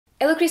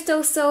Hello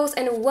Crystal Souls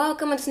and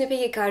welcome to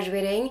Snoopy Card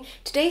Reading.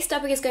 Today's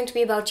topic is going to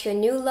be about your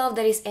new love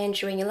that is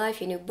entering your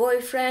life, your new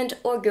boyfriend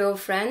or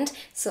girlfriend.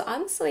 So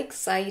I'm so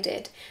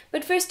excited.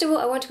 But first of all,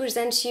 I want to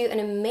present to you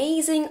an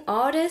amazing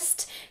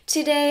artist.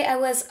 Today I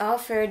was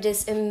offered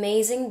this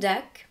amazing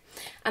deck.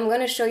 I'm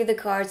going to show you the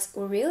cards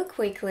real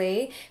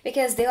quickly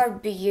because they are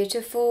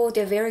beautiful,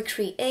 they're very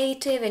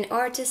creative and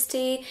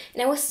artisty,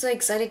 and I was so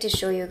excited to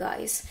show you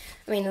guys.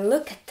 I mean,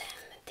 look at them.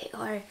 They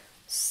are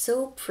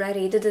so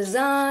pretty. The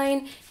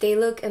design, they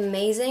look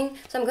amazing.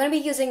 So I'm going to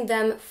be using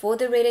them for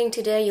the reading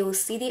today. You will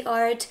see the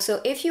art. So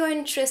if you are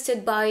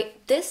interested by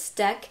this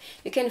deck,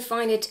 you can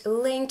find it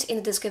linked in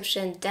the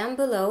description down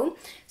below.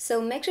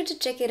 So make sure to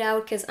check it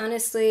out because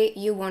honestly,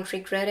 you won't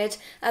regret it.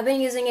 I've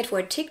been using it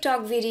for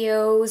TikTok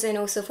videos and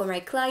also for my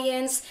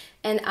clients,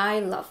 and I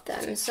love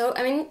them. So,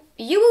 I mean,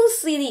 you will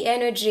see the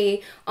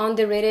energy on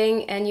the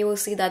reading and you will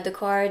see that the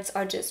cards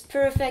are just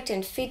perfect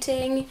and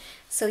fitting.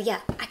 So yeah,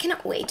 I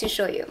cannot wait to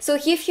show you. So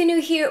if you're new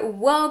here,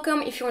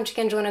 welcome. If you want, you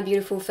can join a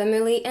beautiful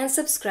family and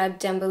subscribe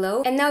down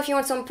below. And now if you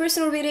want some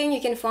personal reading,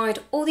 you can find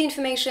all the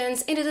information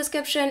in the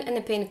description and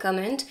the pinned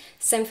comment.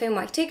 Same thing with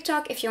my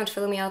TikTok. If you want to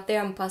follow me out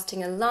there, I'm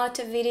posting a lot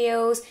of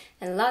videos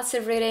and lots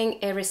of reading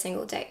every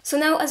single day. So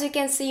now, as you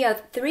can see, you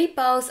have 3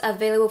 piles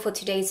available for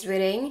today's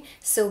reading.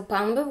 So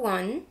pile number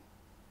 1,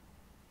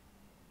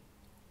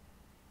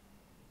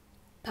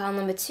 pile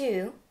number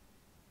 2,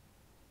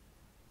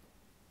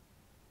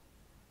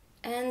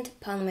 and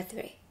pile number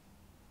 3.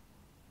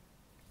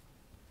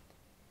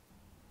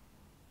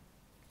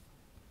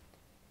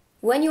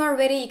 When you are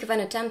ready, you can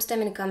find a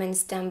timestamp in the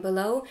comments down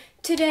below.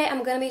 Today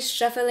I'm going to be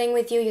shuffling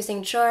with you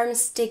using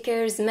charms,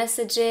 stickers,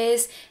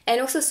 messages,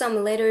 and also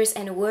some letters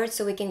and words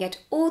so we can get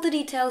all the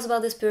details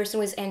about this person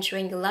who is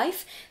entering your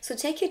life. So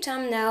take your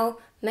time now,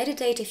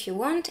 meditate if you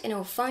want, and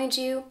I'll find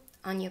you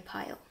on your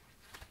pile.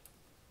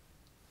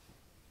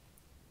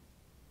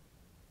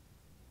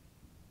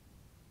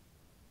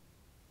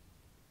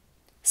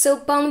 So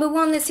pile number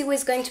 1, let's see who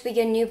is going to be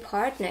your new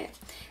partner.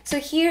 So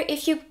here,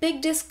 if you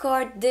pick this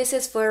card, this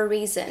is for a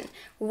reason.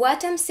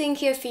 What I'm seeing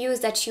here for you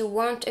is that you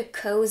want a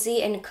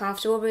cozy and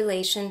comfortable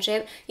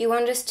relationship. You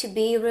want us to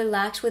be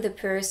relaxed with a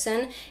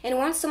person and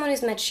want someone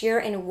who's mature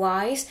and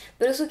wise,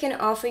 but also can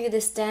offer you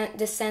this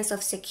sense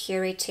of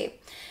security.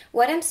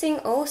 What I'm seeing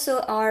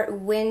also are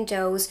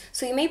windows,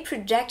 so you may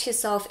project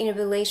yourself in a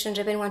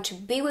relationship and want to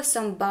be with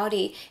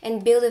somebody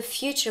and build a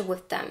future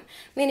with them.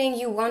 Meaning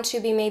you want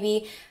to be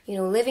maybe,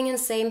 living in the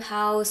same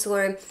house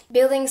or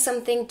building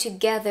something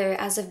together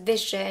as a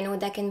vision, or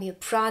that can be a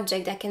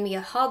project, that can be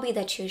a hobby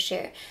that you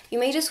share. You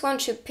may just want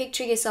to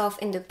picture yourself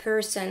in the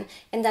person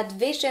and that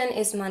vision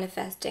is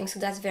manifesting, so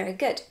that's very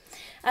good.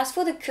 As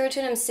for the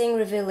curtain, I'm seeing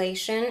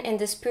revelation, and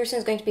this person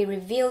is going to be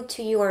revealed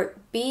to you or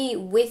be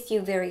with you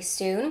very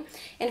soon.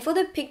 And for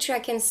the picture I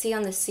can see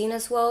on the scene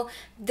as well,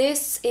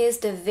 this is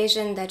the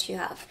vision that you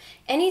have.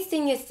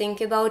 Anything you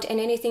think about and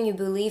anything you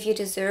believe you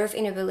deserve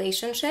in a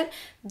relationship,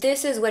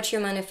 this is what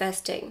you're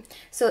manifesting.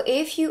 So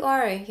if you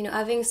are,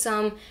 having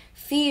some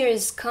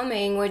fears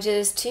coming or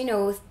just,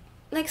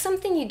 like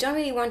something you don't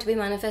really want to be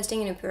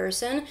manifesting in a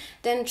person,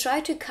 then try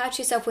to catch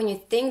yourself when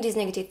you think these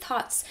negative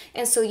thoughts.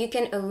 And so you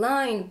can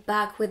align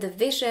back with the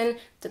vision,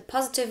 the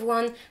positive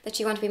one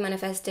that you want to be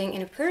manifesting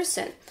in a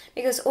person.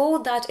 Because all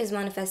that is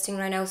manifesting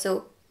right now,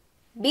 so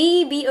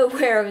be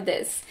aware of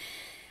this.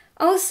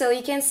 Also,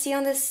 you can see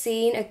on the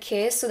scene a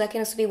kiss, so that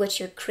can also be what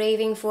you're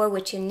craving for,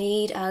 what you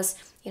need as,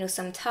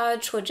 some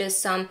touch or just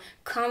some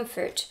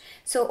comfort.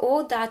 So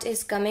all that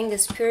is coming,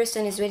 this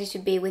person is ready to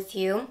be with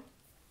you.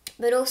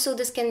 But also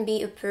this can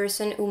be a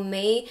person who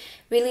may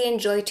really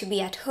enjoy to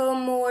be at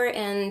home more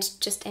and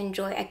just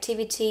enjoy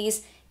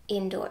activities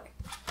indoor.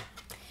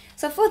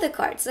 So for the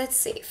cards, let's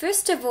see.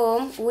 First of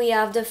all, we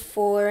have the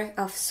 4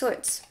 of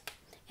Swords.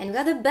 And we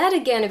have the bed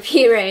again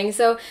appearing.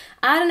 So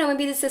I don't know,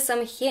 maybe this is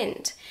some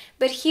hint.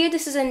 But here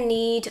this is a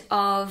need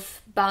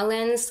of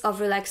balance, of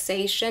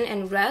relaxation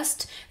and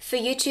rest for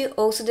you to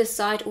also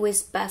decide who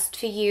is best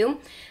for you.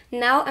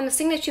 Now I'm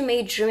seeing that you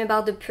may dream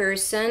about the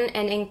person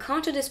and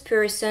encounter this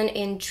person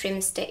in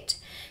dream state.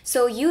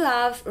 So you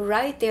have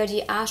right there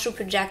the astral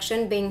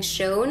projection being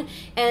shown,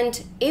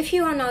 and if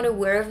you are not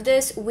aware of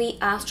this, we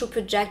astral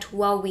project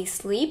while we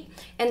sleep,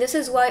 and this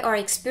is why our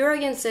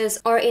experiences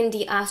are in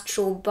the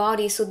astral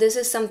body. So this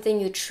is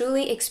something you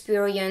truly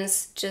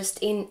experience just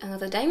in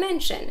another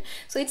dimension.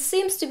 So it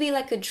seems to be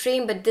like a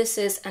dream, but this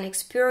is an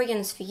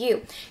experience for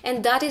you,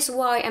 and that is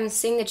why I'm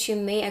seeing that you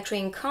may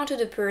actually encounter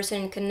the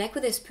person and connect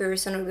with this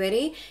person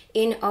already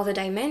in other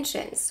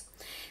dimensions.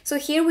 So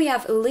here we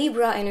have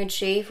Libra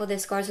energy for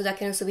this card, so that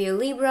can also be a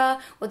Libra,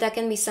 or that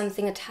can be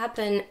something that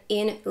happened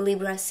in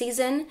Libra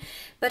season.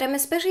 But I'm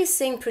especially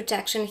seeing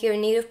protection here,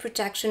 need of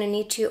protection, and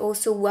need to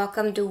also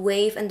welcome the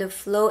wave and the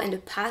flow and the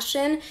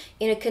passion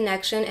in a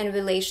connection and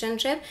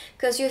relationship,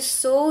 because your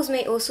souls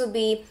may also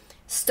be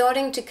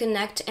starting to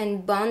connect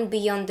and bond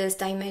beyond this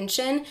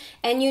dimension,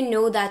 and you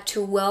know that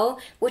too well,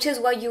 which is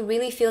why you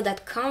really feel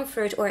that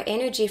comfort or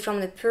energy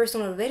from the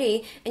person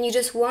already, and you're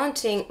just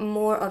wanting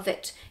more of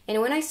it. And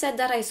when I said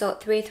that, I saw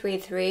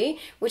 333,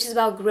 which is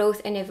about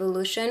growth and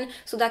evolution.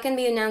 So that can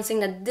be announcing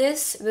that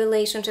this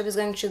relationship is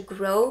going to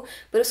grow,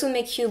 but also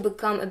make you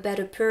become a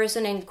better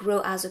person and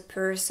grow as a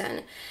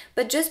person.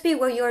 But just be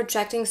aware you're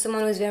attracting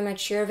someone who is very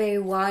mature, very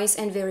wise,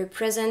 and very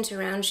present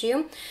around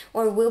you,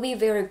 or will be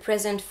very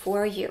present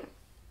for you.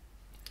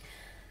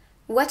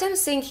 What I'm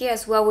seeing here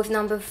as well with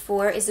number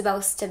 4 is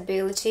about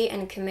stability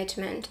and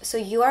commitment. So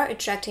you are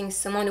attracting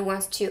someone who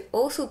wants to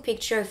also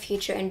picture a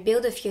future and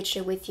build a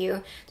future with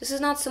you. This is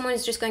not someone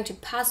who's just going to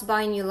pass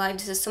by in your life.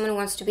 This is someone who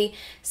wants to be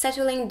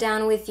settling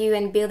down with you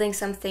and building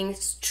something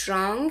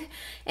strong.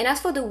 And as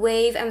for the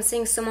wave, I'm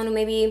seeing someone who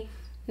maybe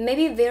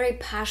very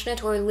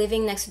passionate or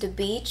living next to the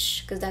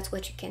beach, because that's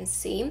what you can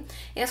see. And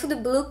also the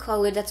blue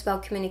color, that's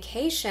about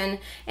communication.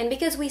 And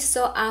because we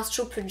saw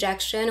astral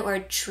projection or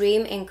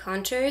dream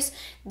encounters,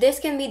 this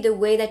can be the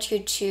way that you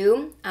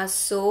two as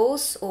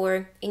souls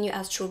or in your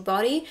astral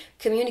body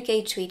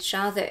communicate to each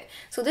other.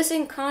 So this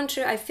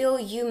encounter, I feel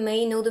you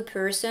may know the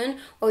person,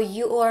 or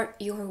you're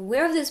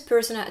aware of this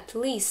person at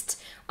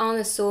least on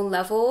a soul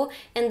level,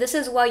 and this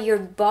is why your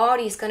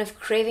body is kind of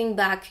craving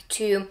back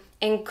to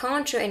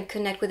encounter and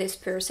connect with this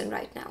person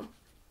right now.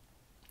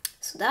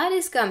 So that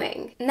is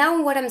coming. Now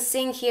what I'm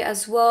seeing here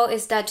as well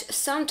is that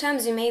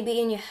sometimes you may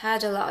be in your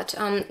head a lot.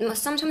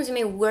 Sometimes you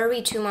may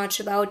worry too much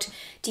about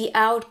the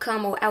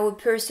outcome or how a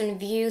person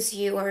views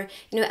you, or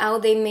how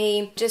they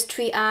may just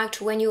react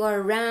when you are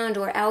around,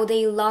 or how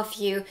they love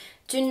you.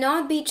 Do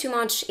not be too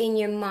much in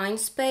your mind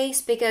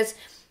space, because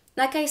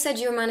like I said,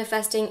 you're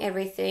manifesting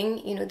everything.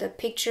 The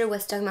picture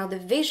was talking about the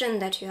vision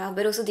that you have,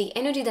 but also the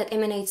energy that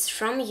emanates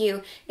from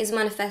you is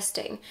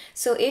manifesting.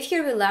 So if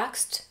you're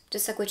relaxed,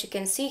 just like what you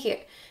can see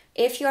here,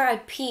 if you're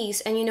at peace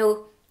and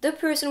the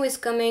person who is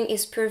coming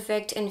is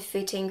perfect and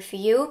fitting for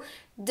you,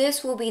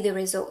 this will be the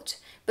result.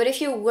 But if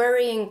you're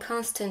worrying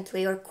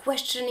constantly or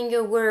questioning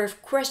your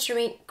worth,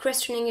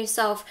 questioning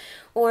yourself,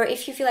 or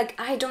if you feel like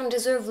I don't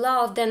deserve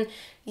love, then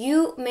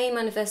you may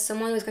manifest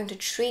someone who's going to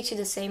treat you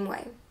the same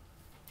way.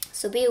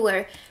 So be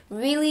aware,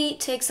 really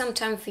take some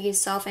time for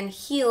yourself and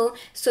heal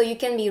so you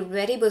can be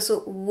ready, but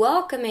also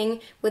welcoming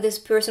with this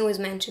person who is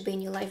meant to be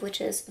in your life, which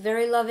is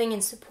very loving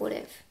and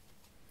supportive.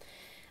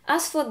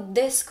 As for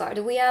this card,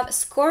 we have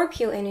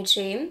Scorpio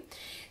energy.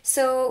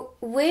 So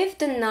with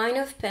the 9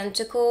 of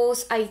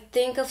Pentacles, I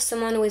think of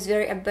someone who is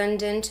very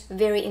abundant,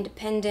 very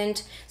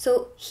independent.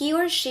 So he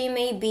or she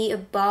may be a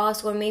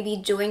boss, or maybe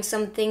doing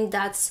something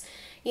that's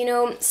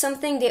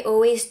something they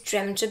always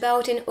dreamt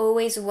about and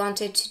always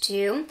wanted to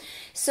do.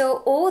 So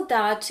all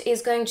that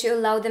is going to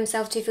allow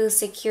themselves to feel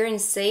secure and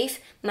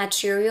safe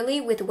materially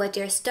with what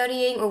they're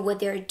studying or what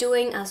they're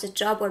doing as a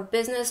job or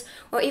business,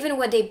 or even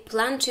what they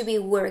plan to be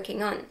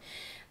working on.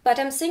 But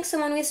I'm seeing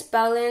someone who is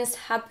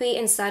balanced, happy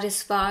and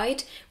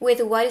satisfied with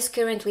what is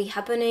currently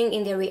happening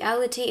in their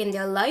reality, in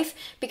their life,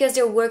 because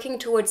they're working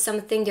towards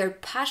something they're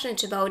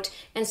passionate about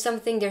and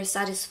something they're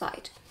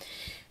satisfied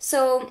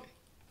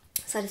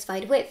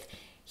with.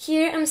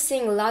 Here I'm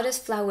seeing lotus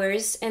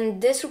flowers,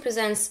 and this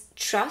represents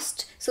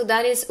trust. So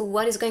that is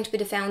what is going to be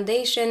the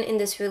foundation in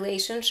this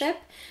relationship.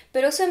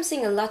 But also I'm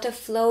seeing a lot of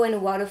flow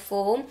and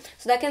waterfall.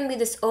 So that can be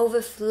this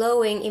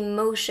overflowing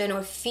emotion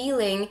or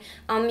feeling.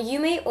 You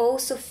may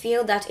also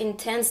feel that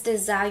intense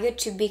desire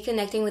to be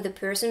connecting with the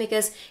person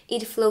because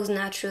it flows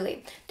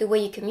naturally. The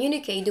way you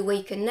communicate, the way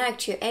you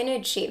connect, your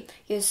energy,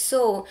 your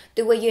soul,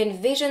 the way you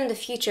envision the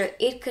future,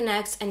 it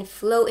connects and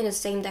flow in the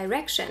same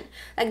direction.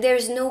 Like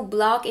there's no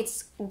block,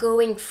 it's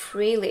going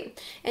freely.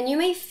 And you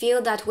may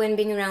feel that when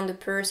being around the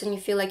person, you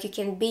feel like you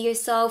can be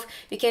yourself,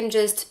 you can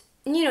just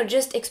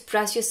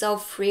express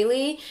yourself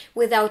freely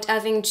without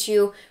having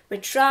to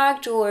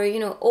retract or,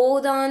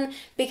 hold on,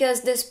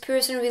 because this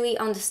person really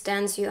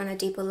understands you on a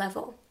deeper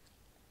level.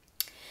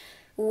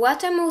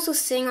 What I'm also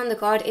seeing on the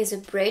card is a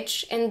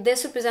bridge, and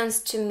this represents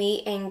to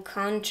me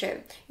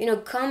encounter,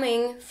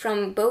 coming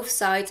from both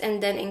sides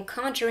and then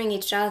encountering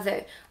each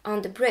other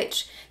on the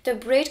bridge. The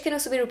bridge can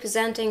also be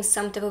representing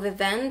some type of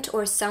event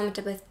or some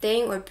type of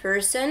thing or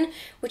person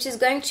which is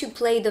going to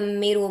play the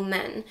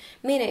middleman,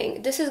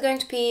 meaning this is going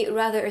to be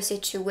rather a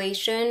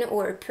situation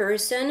or a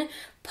person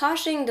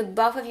pushing the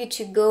both of you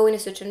to go in a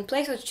certain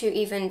place or to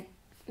even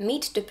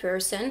meet the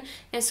person,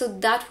 and so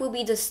that will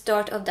be the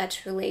start of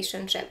that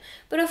relationship.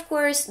 But of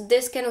course,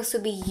 this can also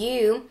be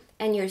you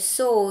and your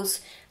souls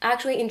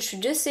actually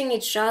introducing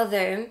each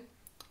other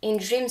in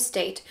dream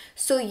state,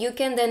 so you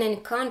can then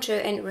encounter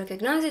and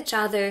recognize each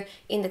other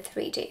in the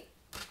 3D.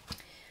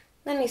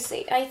 Let me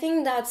see, I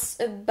think that's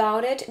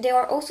about it. There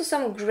are also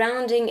some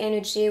grounding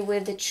energy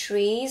with the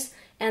trees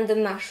and the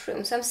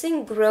mushrooms. I'm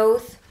seeing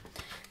growth,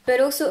 but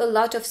also a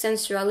lot of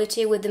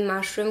sensuality with the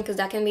mushroom, because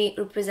that can be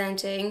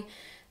representing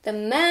the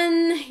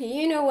men,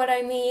 you know what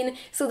I mean.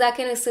 So that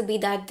can also be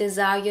that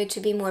desire to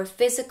be more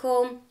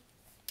physical,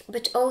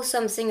 But also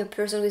I'm seeing a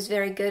person who is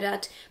very good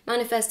at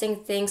manifesting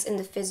things in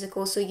the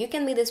physical. So you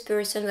can be this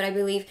person, but I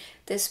believe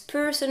this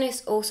person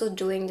is also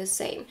doing the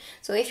same.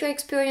 So if you're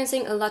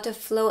experiencing a lot of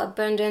flow,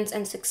 abundance,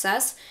 and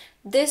success,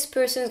 this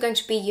person is going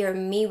to be your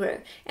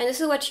mirror. And this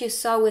is what you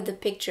saw with the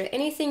picture.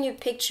 Anything you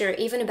picture,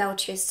 even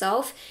about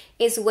yourself,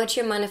 is what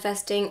you're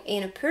manifesting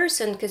in a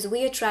person, because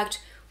we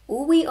attract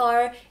who we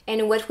are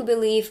and what we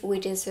believe we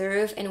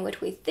deserve and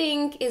what we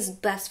think is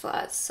best for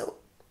us. So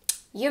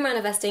you're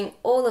manifesting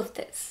all of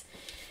this.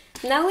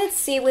 Now let's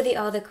see with the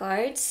other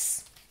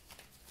cards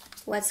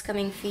what's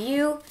coming for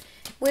you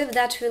with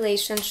that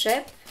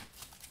relationship,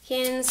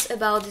 hints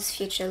about this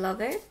future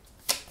lover.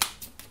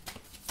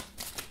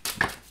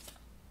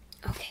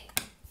 Okay.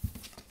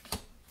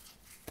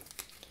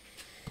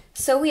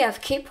 So we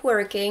have keep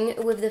working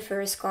with the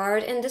first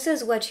card, and this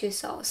is what you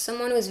saw.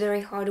 Someone who is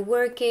very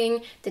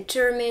hardworking,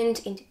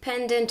 determined,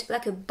 independent,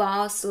 like a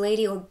boss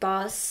lady or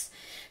boss.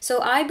 So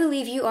I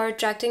believe you are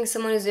attracting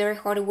someone who's very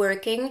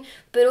hardworking,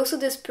 but also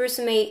this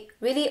person may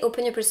really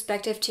open your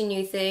perspective to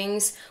new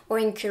things or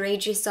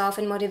encourage yourself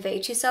and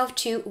motivate yourself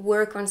to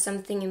work on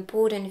something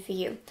important for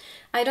you.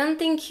 I don't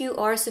think you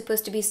are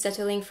supposed to be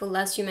settling for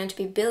less. You're meant to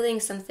be building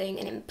something,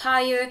 an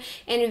empire,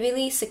 and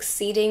really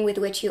succeeding with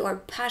what you are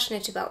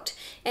passionate about.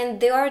 And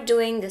they are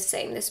doing the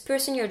same. This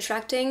person you're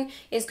attracting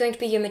is going to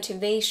be your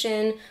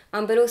motivation,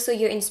 but also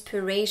your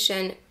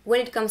inspiration when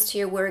it comes to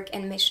your work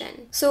and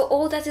mission. So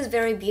all that is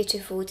very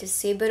beautiful to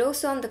see, but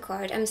also on the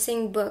card I'm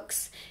seeing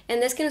books,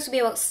 and this can also be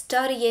about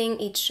studying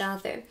each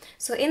other.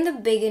 So in the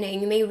beginning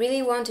you may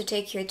really want to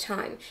take your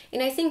time,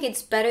 and I think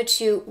it's better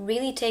to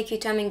really take your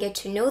time and get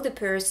to know the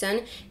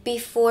person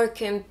before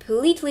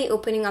completely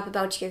opening up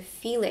about your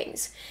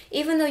feelings.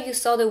 Even though you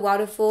saw the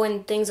waterfall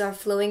and things are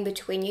flowing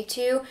between you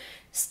two,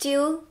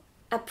 still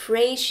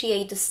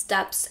appreciate the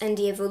steps and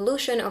the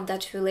evolution of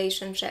that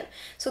relationship.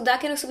 So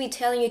that can also be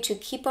telling you to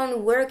keep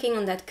on working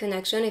on that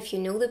connection if you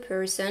know the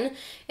person,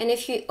 and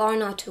if you are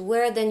not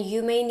aware, then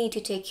you may need to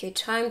take your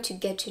time to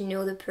get to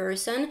know the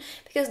person,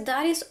 because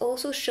that is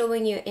also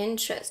showing your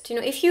interest. You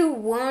know, if you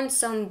want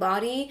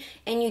somebody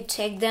and you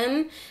take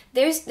them,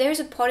 there's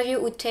a part of you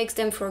who takes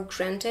them for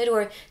granted,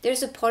 or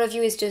there's a part of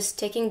you is just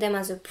taking them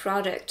as a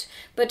product.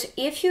 But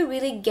if you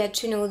really get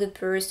to know the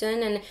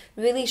person and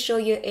really show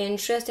your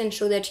interest and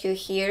show that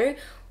you're here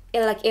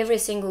like every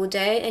single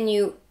day, and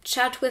you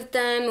chat with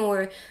them,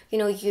 or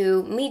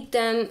you meet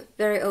them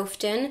very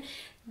often,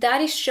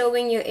 that is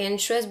showing your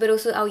interest, but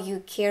also how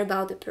you care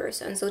about the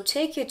person. So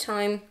take your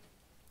time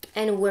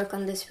and work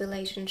on this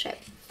relationship.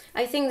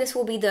 I think this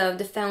will be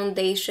the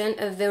foundation,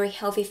 a very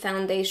healthy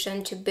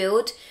foundation to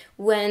build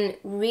when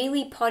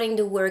really putting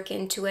the work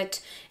into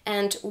it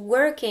and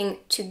working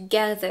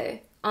together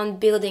on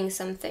building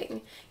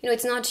something.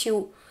 It's not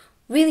you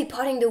really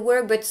putting the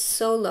work but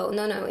solo.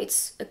 No,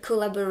 it's a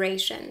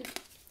collaboration.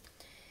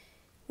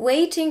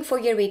 Waiting for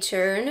your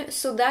return.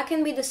 So that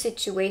can be the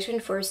situation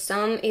for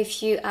some.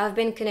 If you have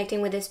been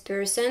connecting with this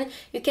person,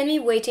 you can be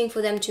waiting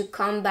for them to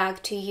come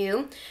back to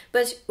you.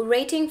 But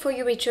waiting for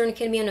your return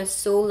can be on a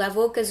soul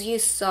level, because you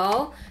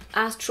saw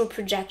astral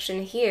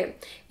projection here.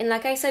 And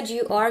like I said,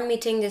 you are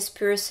meeting this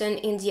person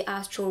in the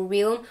astral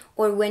realm,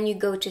 or when you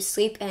go to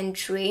sleep and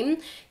dream,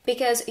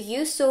 because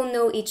you so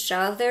know each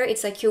other.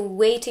 It's like you're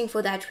waiting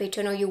for that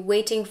return, or you're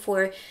waiting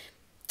for,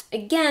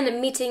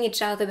 again, meeting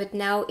each other, but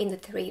now in the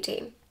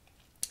 3D.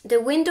 The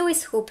window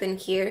is open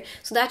here,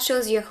 so that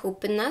shows your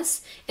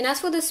openness. And as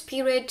for the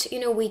spirit,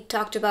 we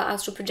talked about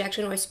astral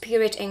projection or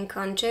spirit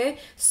encounter,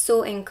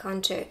 soul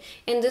encounter.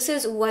 And this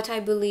is what I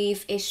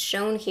believe is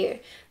shown here.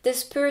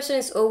 This person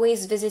is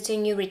always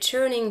visiting you,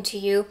 returning to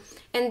you.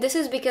 And this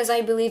is because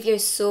I believe your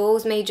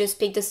souls may just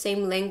speak the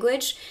same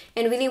language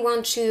and really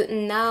want to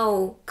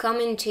now come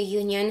into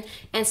union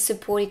and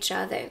support each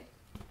other.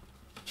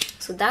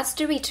 So that's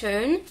the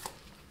return.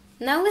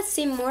 Now let's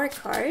see more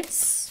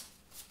cards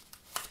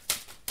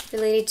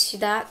related to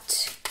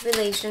that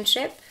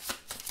relationship.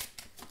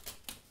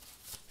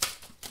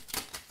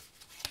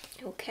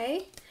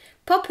 Okay,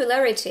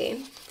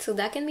 popularity. So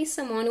that can be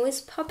someone who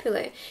is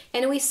popular,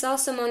 and we saw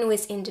someone who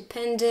is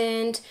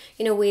independent,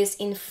 who is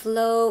in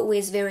flow, who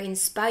is very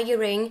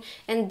inspiring,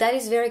 and that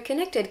is very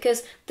connected,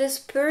 because this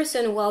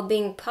person, while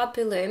being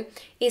popular,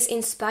 is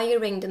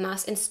inspiring the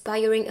mass,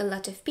 inspiring a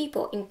lot of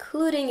people,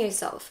 including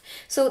yourself.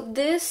 So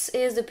this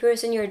is the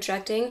person you're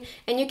attracting,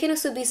 and you can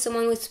also be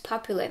someone who is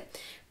popular.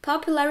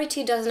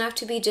 Popularity doesn't have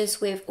to be just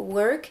with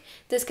work.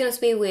 This can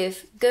also be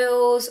with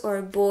girls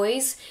or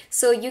boys.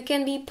 So you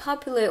can be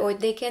popular, or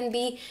they can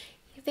be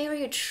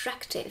very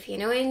attractive,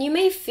 and you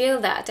may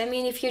feel that. I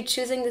mean, if you're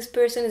choosing this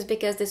person, it's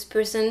because this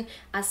person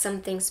has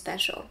something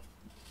special.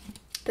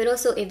 But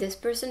also, if this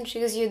person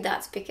chooses you,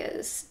 that's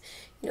because,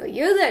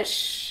 you're the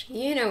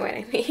you know what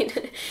I mean.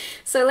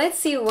 So let's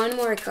see one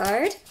more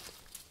card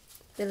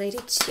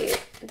related to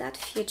that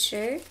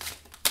future.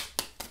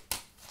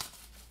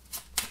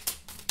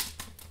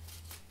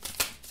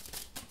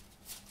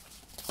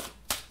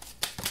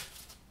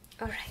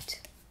 All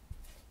right.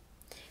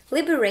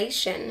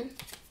 Liberation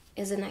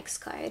is the next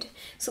card.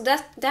 So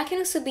that can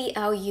also be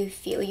how you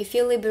feel. You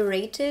feel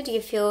liberated,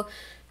 you feel,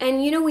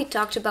 and you know, we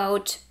talked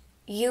about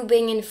you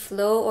being in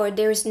flow, or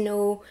there's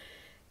no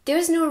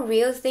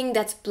real thing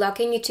that's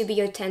blocking you to be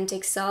your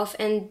authentic self,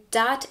 and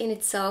that in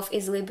itself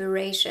is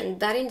liberation.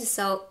 That in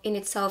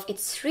itself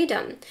it's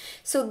freedom.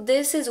 So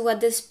this is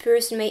what this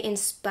person may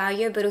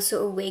inspire but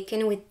also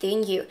awaken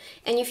within you,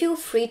 and you feel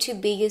free to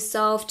be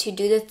yourself, to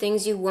do the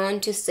things you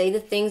want, to say the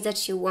things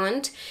that you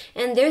want,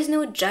 and there's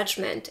no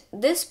judgment.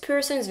 This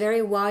person is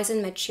very wise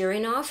and mature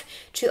enough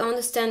to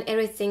understand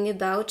everything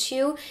about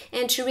you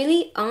and to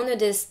really honor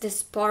this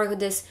spark,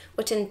 this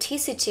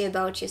authenticity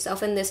about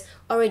yourself, and this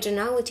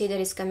originality that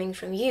is coming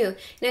from you.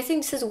 And I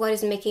think this is what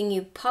is making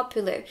you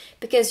popular,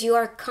 because you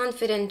are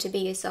confident to be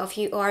yourself,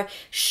 you are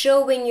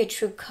showing your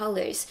true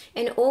colors,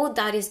 and all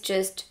that is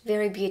just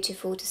very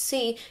beautiful to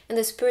see, and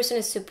this person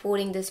is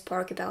supporting this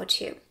spark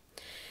about you.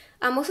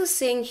 I'm also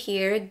seeing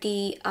here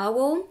the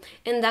owl,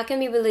 and that can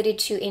be related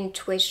to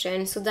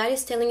intuition. So that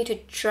is telling you to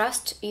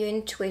trust your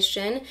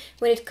intuition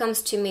when it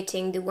comes to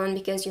meeting the one,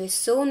 because your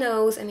soul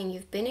knows. I mean,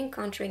 you've been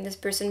encountering this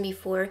person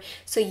before,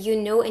 so you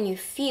know and you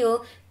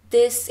feel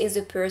this is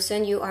the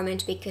person you are meant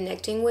to be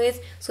connecting with.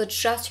 So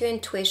trust your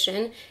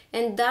intuition,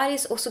 and that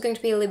is also going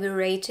to be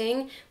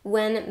liberating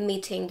when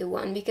meeting the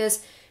one,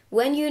 because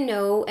when you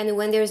know and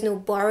when there's no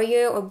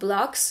barrier or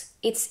blocks,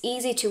 it's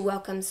easy to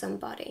welcome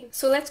somebody.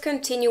 So let's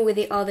continue with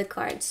the other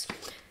cards.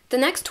 The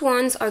next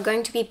ones are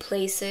going to be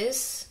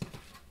places,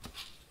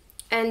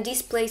 and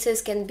these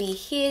places can be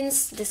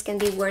hints. This can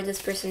be where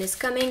this person is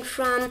coming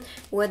from,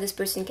 where this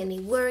person can be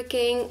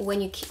working, when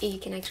you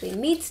can actually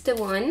meet the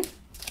one.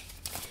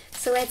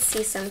 So let's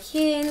see some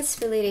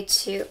hints related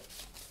to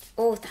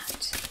all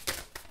that.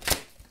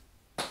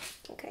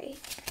 Okay,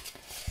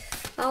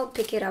 I'll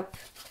pick it up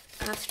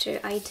after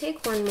I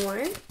take one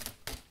more.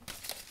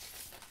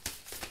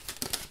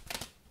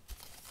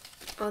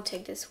 I'll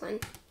take this one.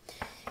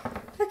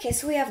 Okay,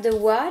 so we have the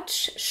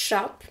watch,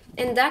 shop,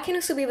 and that can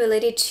also be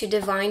related to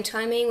divine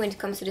timing when it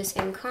comes to this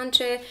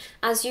encounter.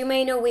 As you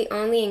may know, we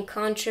only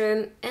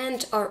encounter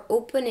and are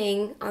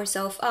opening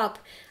ourselves up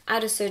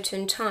at a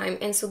certain time,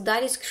 and so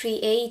that is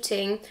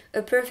creating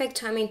a perfect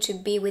timing to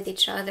be with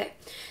each other.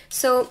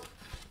 So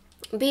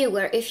be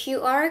aware if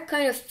you are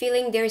kind of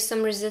feeling there is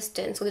some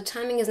resistance or the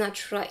timing is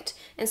not right,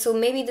 and so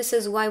maybe this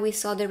is why we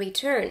saw the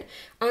return,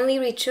 only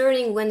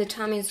returning when the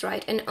time is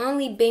right and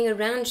only being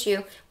around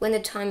you when the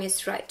time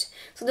is right.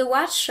 So the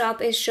watch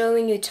shop is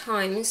showing you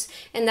times,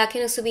 and that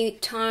can also be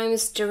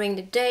times during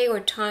the day or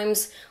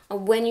times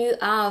when you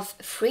have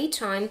free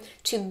time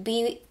to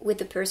be with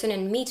the person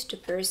and meet the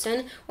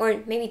person,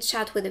 or maybe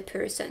chat with the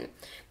person.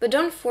 But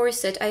don't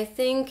force it. I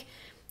think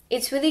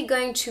it's really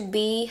going to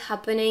be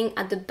happening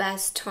at the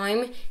best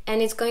time,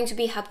 and it's going to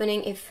be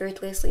happening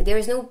effortlessly. There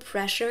is no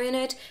pressure in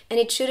it, and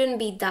it shouldn't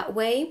be that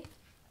way,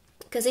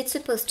 because it's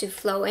supposed to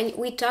flow. And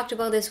we talked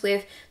about this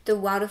with the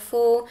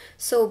waterfall,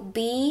 so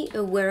be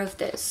aware of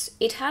this.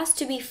 It has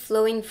to be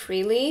flowing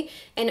freely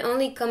and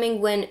only coming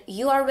when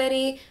you are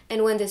ready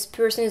and when this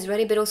person is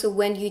ready, but also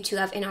when you two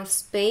have enough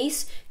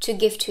space to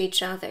give to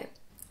each other.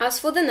 As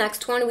for the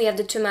next one, we have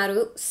the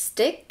tomato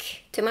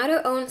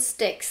on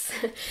sticks.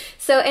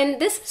 So,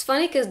 and this is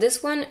funny because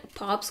this one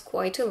pops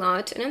quite a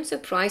lot, and I'm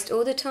surprised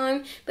all the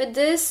time, but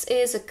this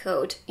is a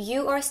code.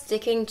 You are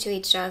sticking to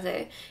each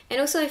other.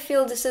 And also I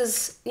feel this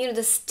is, you know,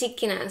 the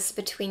stickiness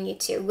between you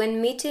two.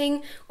 When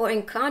meeting or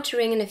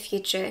encountering in the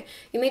future,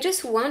 you may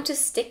just want to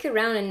stick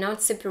around and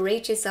not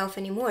separate yourself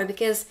anymore,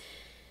 because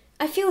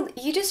I feel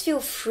you just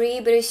feel free,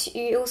 but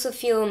you also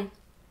feel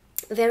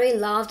very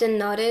loved and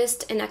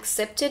noticed and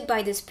accepted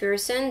by this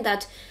person,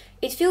 that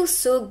it feels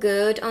so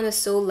good on a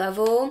soul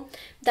level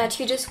that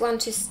you just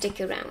want to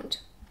stick around.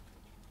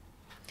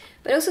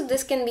 But also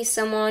this can be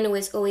someone who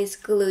is always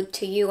glued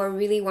to you or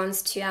really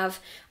wants to have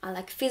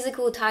like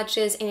physical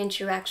touches and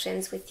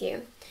interactions with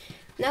you.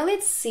 Now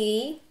let's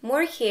see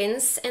more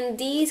hints, and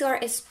these are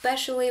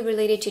especially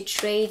related to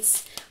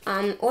traits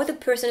or the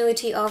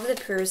personality of the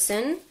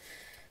person.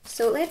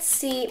 So let's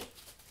see,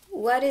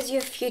 what is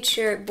your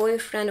future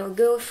boyfriend or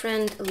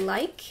girlfriend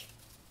like?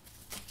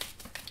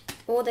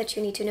 All that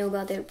you need to know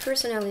about their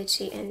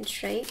personality and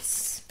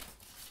traits.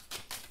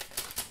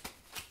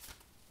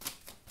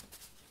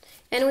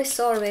 And we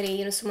saw already,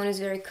 you know, someone who's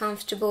very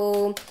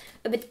comfortable,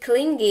 a bit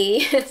clingy,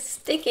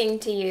 sticking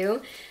to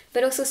you,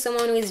 but also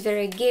someone who is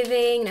very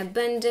giving,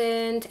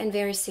 abundant, and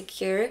very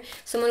secure.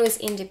 Someone who is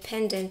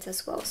independent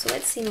as well. So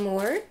let's see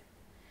more.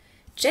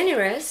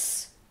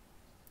 Generous.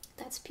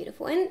 That's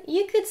beautiful, and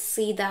you could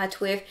see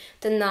that with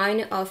the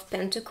 9 of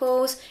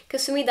Pentacles,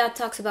 because to me that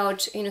talks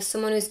about, you know,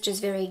 someone who's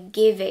just very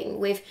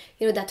giving, with,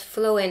 you know, that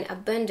flow and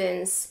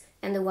abundance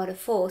and the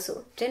waterfall,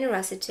 so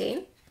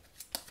generosity.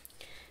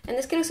 And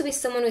this can also be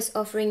someone who's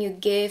offering you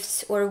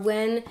gifts, or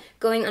when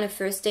going on a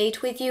first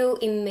date with you,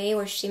 he may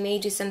or she may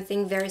do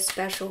something very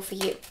special for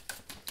you.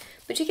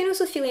 But you can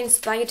also feel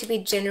inspired to be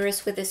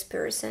generous with this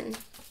person.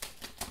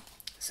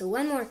 So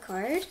one more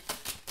card.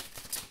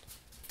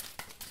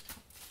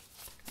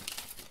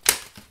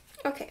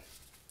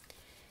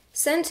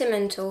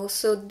 sentimental,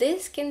 so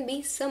this can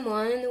be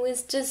someone who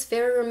is just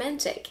very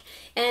romantic.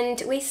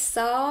 And we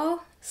saw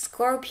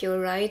Scorpio,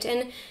 right?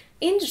 And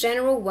in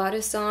general,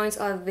 water signs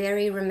are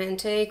very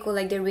romantic, or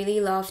like they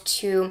really love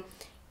to,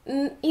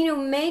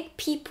 make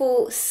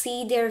people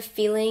see their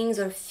feelings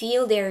or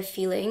feel their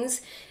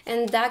feelings,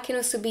 and that can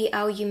also be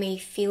how you may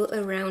feel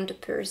around a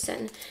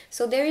person.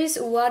 So there is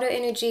water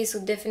energy, so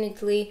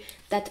definitely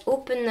that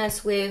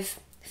openness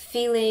with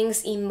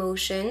feelings,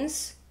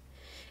 emotions.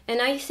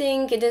 And I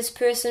think this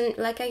person,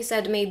 like I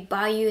said, may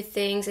buy you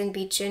things and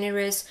be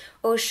generous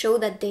or show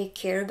that they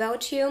care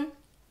about you.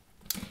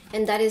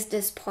 And that is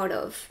this part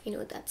of,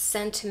 that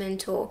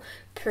sentimental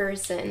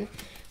person.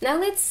 Now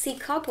let's see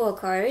couple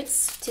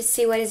cards to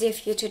see what is your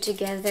future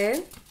together.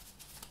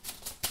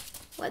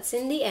 What's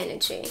in the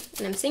energy?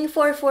 And I'm seeing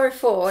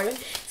 444.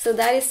 So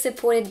that is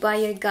supported by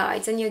your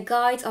guides. And your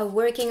guides are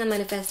working on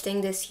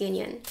manifesting this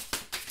union.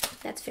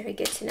 That's very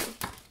good to know.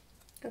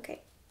 Okay.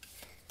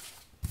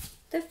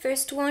 The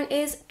first one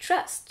is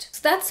trust.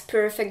 So that's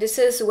perfect. This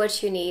is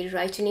what you need,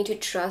 right? You need to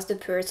trust the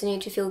person, you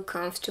need to feel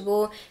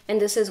comfortable, and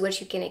this is what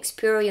you can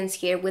experience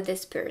here with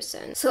this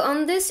person. So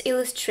on this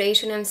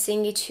illustration, I'm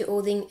seeing you two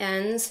holding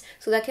hands.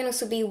 So that can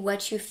also be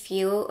what you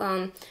feel,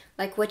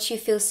 like what you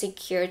feel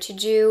secure to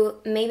do.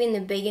 Maybe in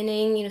the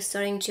beginning,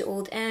 starting to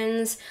hold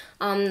hands,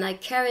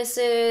 like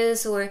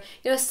caresses or,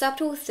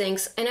 subtle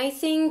things. And I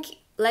think,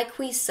 like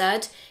we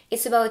said,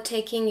 it's about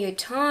taking your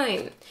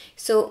time.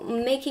 So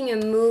making a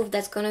move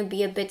that's gonna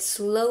be a bit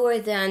slower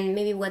than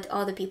maybe what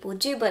other people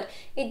do, but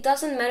it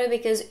doesn't matter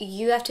because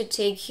you have to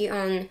take your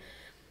own,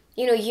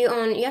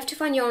 you have to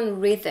find your own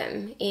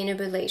rhythm in a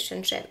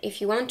relationship. If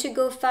you want to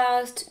go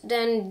fast,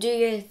 then do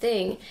your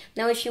thing.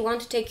 Now, if you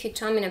want to take your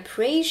time and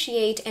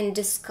appreciate and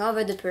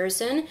discover the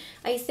person,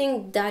 I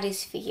think that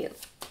is for you.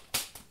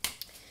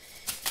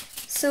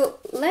 So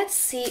let's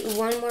see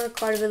one more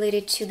card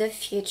related to the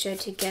future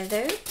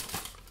together.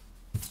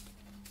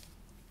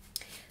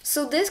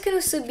 So this can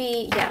also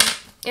be,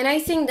 and I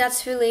think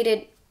that's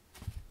related.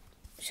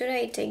 Should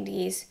I take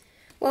these?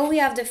 Well, we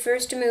have the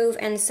first move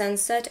and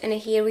sunset, and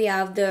here we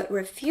have the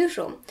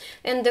refusal.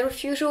 And the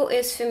refusal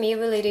is for me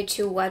related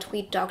to what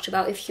we talked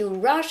about. If you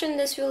rush in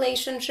this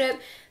relationship,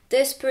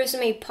 this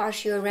person may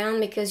push you around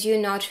because you're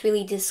not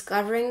really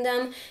discovering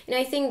them. And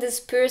I think this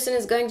person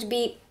is going to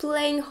be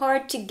playing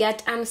hard to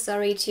get. I'm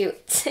sorry to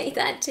say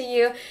that to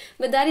you,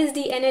 but that is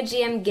the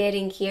energy I'm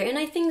getting here. And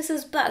I think this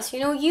is best.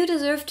 You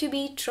deserve to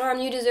be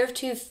charmed. You deserve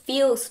to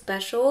feel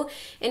special.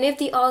 And if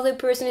the other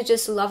person is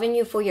just loving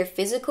you for your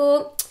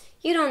physical,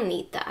 you don't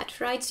need that,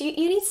 right? So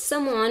you need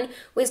someone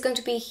who is going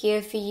to be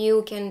here for you,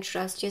 who can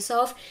trust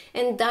yourself,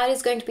 and that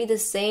is going to be the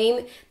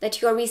same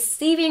that you are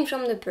receiving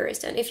from the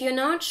person. If you're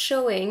not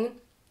showing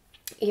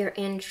your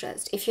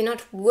interest, if you're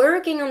not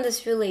working on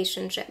this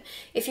relationship,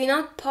 if you're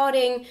not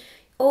putting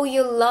all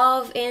your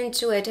love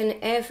into it and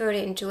effort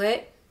into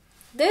it,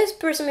 this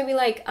person may be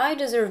like, I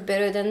deserve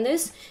better than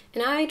this,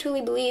 and I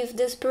truly believe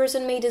this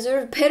person may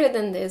deserve better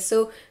than this.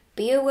 So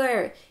be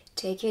aware.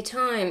 Take your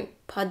time,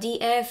 put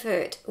the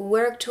effort,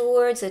 work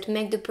towards it,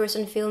 make the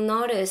person feel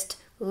noticed,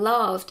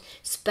 loved,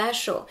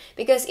 special.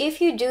 Because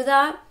if you do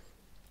that,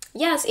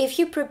 yes, if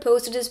you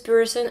propose to this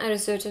person at a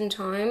certain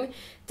time,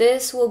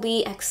 this will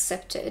be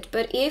accepted.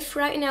 But if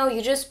right now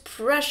you're just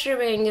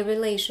pressuring the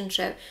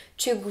relationship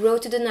to grow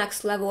to the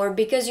next level, or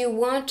because you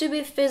want to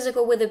be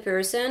physical with the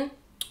person,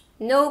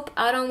 nope,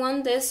 I don't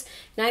want this,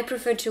 and I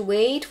prefer to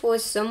wait for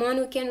someone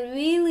who can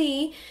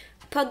really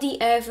put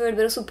the effort,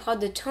 but also put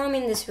the time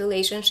in this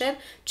relationship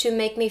to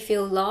make me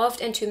feel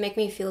loved and to make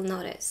me feel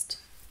noticed.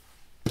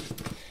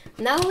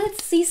 Now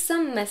let's see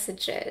some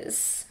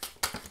messages.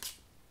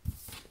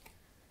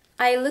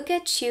 I look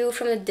at you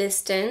from a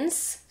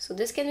distance. So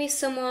this can be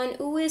someone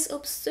who is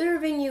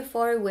observing you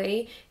far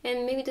away,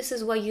 and maybe this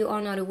is why you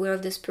are not aware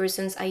of this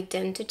person's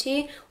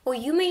identity, or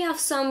you may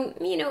have some,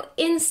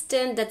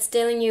 instinct that's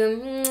telling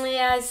you,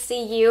 yeah, I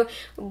see you,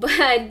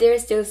 but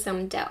there's still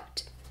some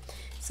doubt.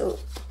 So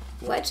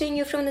watching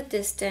you from the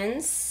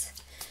distance.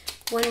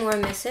 One more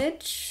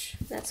message.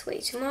 That's way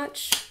too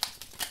much.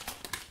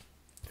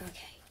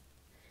 Okay.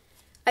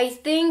 I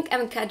think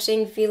I'm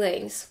catching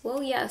feelings.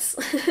 Well, yes.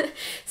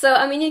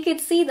 So, you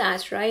could see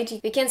that, right?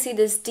 You can see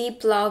this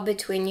deep love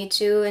between you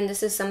two, and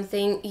this is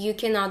something you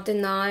cannot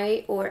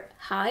deny or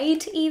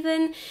hide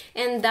even,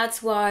 and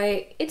that's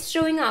why it's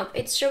showing up.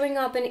 It's showing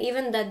up, and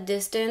even that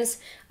distance,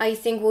 I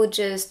think, will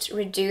just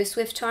reduce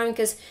with time,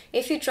 because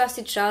if you trust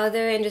each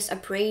other and just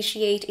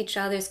appreciate each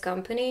other's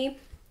company,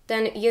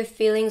 then your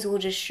feelings will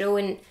just show,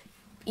 and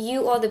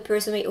you or the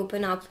person may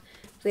open up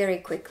very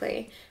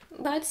quickly.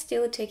 But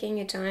still taking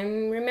your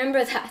time,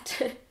 remember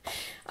that.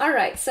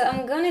 Alright, so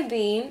I'm gonna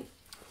be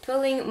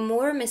pulling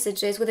more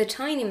messages with the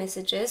tiny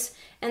messages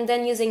and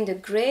then using the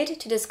grid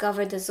to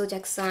discover the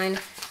zodiac sign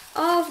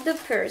of the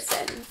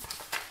person.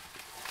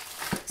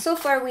 So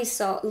far we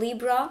saw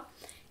Libra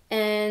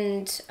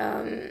and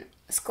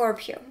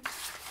Scorpio.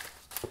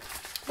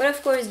 But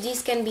of course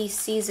these can be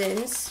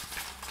seasons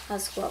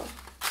as well.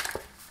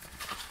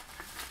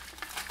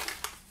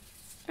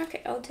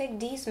 Okay, I'll take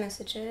these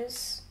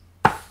messages.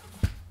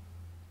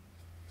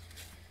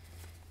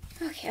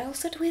 Okay, I'll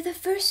start with the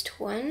first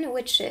one,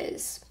 which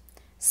is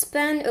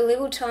spend a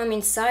little time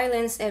in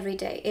silence every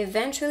day.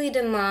 Eventually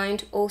the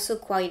mind also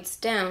quiets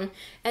down.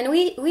 And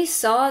we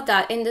saw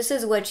that, and this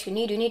is what you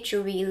need. You need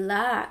to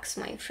relax,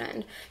 my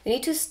friend. You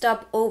need to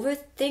stop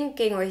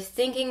overthinking or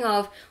thinking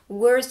of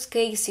worst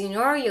case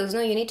scenarios.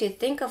 No, you need to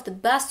think of the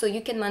best so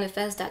you can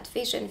manifest that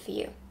vision for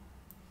you.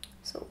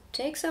 So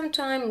take some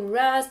time,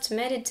 rest,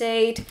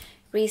 meditate,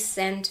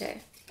 recenter.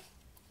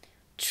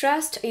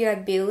 Trust your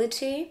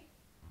ability.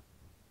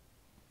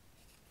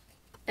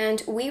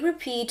 And we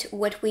repeat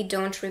what we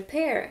don't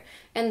repair.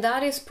 And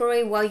that is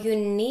probably why you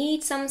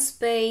need some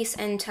space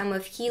and time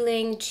of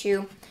healing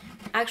to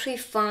actually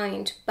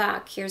find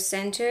back your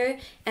center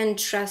and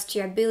trust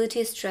your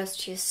abilities,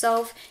 trust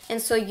yourself.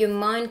 And so your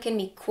mind can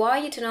be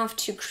quiet enough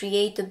to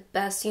create the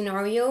best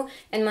scenario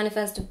and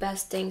manifest the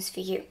best things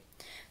for you.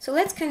 So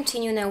let's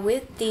continue now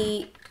with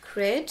the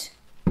grid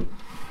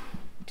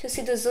to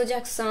see the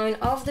zodiac sign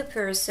of the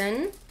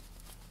person.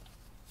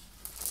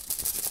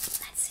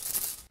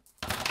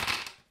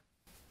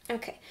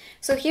 Okay,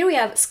 so here we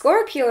have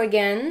Scorpio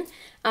again,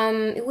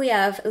 we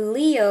have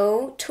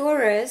Leo,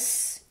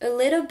 Taurus, a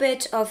little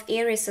bit of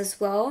Aries as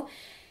well,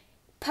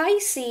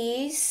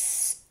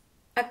 Pisces,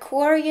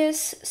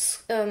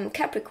 Aquarius,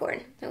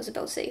 Capricorn. I was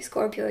about to say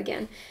Scorpio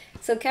again.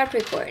 So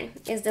Capricorn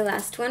is the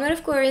last one, but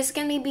of course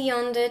can be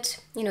beyond it.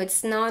 You know,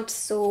 it's not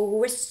so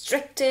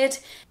restricted.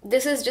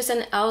 This is just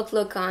an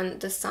outlook on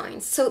the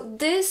signs. So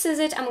this is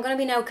it. I'm gonna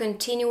be now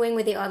continuing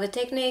with the other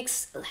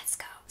techniques. Let's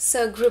go.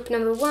 So group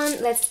number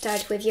one, let's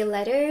start with your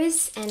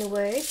letters and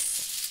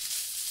words.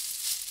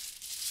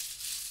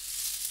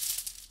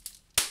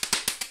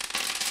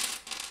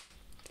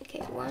 Okay,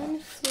 one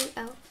flew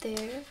out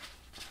there.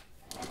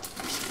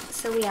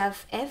 So we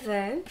have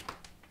ever,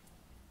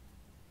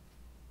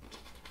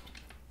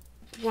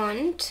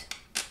 want,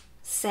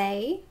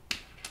 say.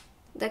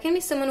 That can be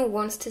someone who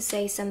wants to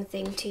say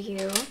something to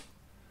you.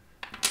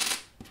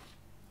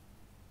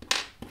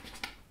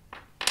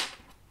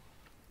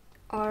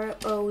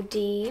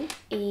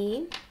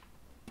 R-O-D-E.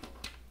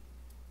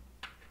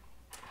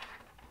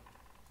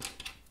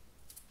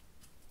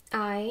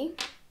 I-A.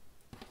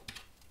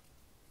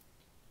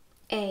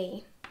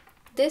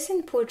 This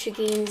in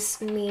Portuguese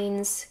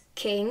means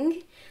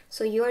king.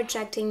 So you're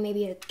attracting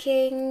maybe a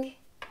king.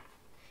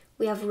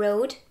 We have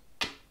road.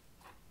 So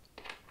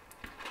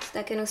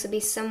that can also be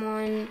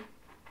someone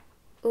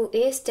who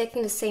is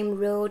taking the same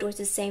road or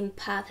the same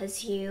path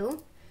as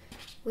you.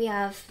 We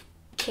have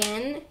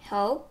can,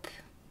 help.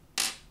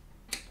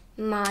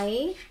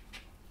 My,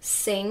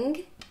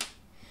 sing,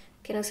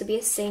 can also be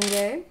a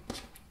singer.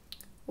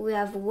 We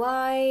have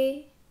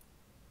why,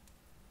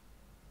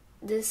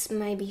 this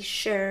might be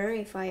sure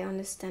if I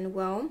understand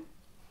well.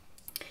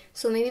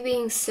 So maybe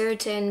being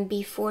certain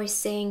before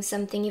saying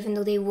something, even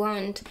though they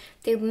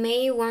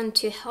may want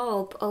to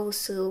help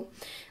also.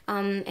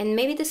 And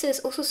maybe this is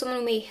also someone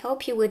who may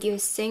help you with your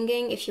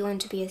singing if you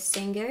want to be a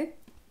singer,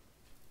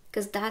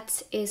 because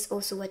that is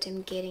also what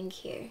I'm getting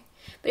here.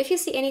 But if you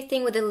see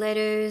anything with the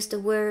letters, the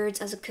words,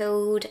 as a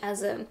code,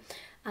 as a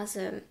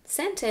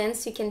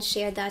sentence, you can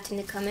share that in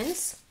the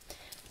comments.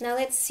 Now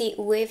let's see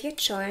with your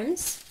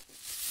charms.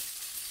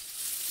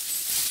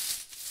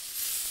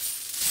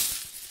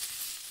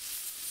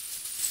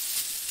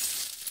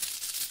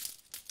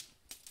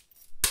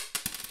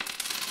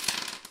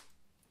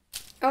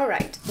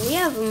 Alright, we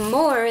have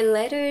more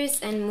letters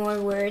and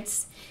more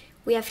words.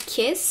 We have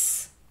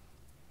kiss.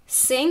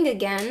 Sing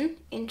again,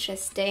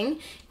 interesting,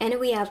 and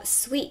we have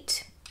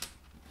sweet.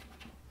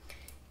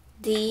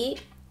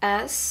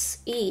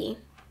 D-S-E.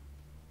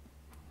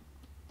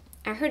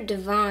 I heard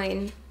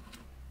divine.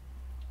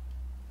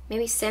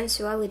 Maybe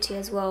sensuality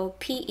as well.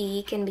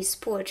 P-E can be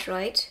sport,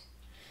 right?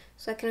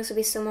 So that can also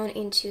be someone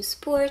into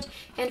sport.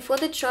 And for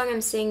the charm,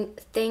 I'm saying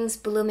things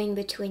blooming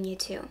between you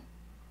two.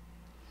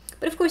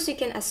 But of course, you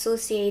can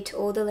associate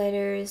all the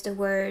letters, the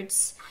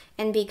words,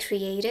 and be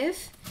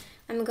creative.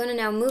 I'm gonna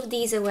now move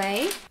these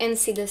away and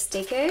see the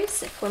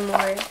stickers for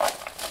more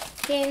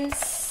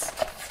hints.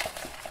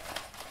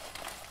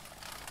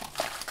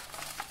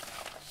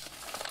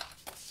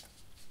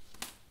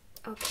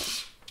 Okay.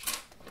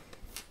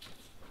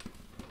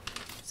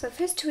 So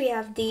first we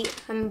have the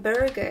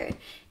hamburger,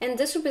 and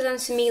this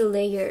represents to me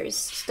layers.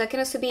 So that can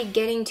also be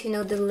getting to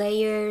know the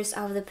layers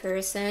of the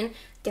person,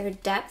 their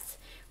depth.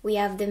 We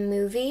have the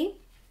movie.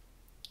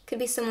 Could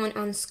be someone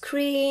on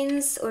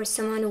screens or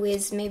someone who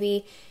is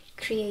maybe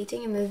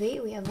creating a movie.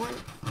 We have one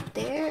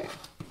there.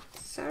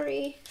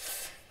 Sorry.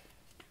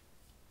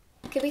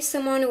 Could be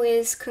someone who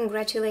is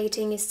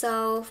congratulating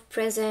yourself,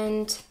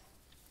 present,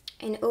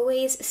 and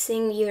always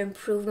seeing your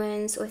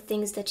improvements or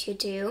things that you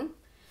do.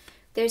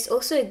 There's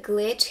also a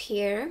glitch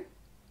here,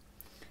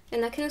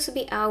 and that can also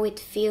be how it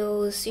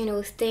feels, you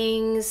know,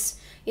 things,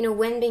 you know,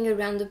 when being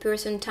around the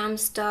person, time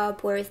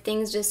stop, or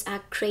things just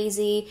act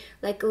crazy,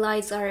 like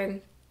lights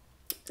are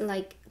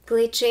like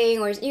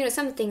glitching, or, you know,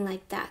 something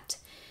like that.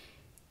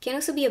 Can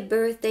also be a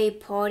birthday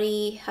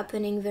party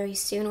happening very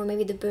soon, or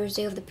maybe the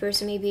birthday of the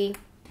person may be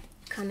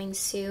coming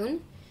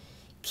soon.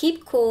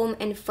 keep calm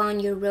and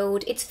find your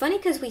road. It's funny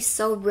because we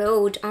saw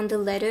road on the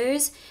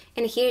letters,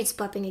 and here it's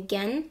popping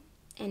again.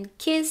 And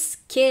kiss,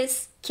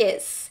 kiss,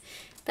 kiss.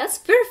 That's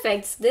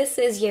perfect. This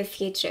is your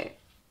future.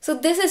 So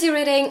this is your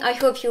reading. I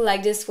hope you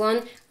like this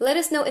one. Let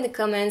us know in the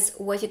comments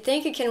what you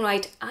think. You can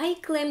write, I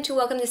claim to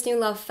welcome this new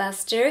love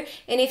faster.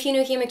 And if you're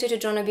new here, make sure to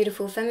join our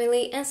beautiful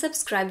family and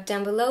subscribe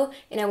down below.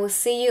 And I will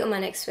see you on my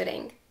next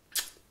reading.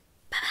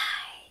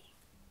 Bye-bye.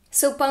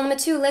 So pile number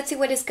 2, let's see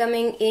what is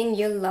coming in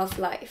your love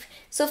life.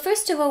 So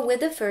first of all,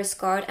 with the first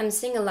card, I'm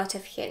seeing a lot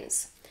of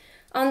hints.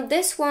 On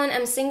this one,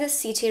 I'm seeing the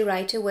city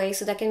right away,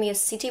 so that can be a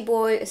city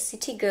boy, a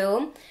city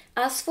girl.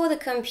 As for the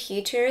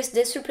computers,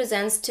 this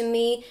represents to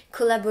me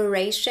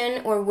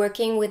collaboration or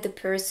working with the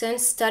person,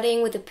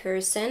 studying with the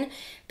person,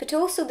 but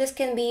also this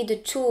can be the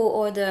tool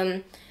or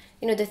the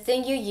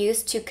thing you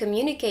use to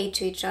communicate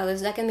to each other.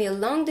 So that can be a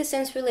long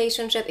distance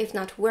relationship, if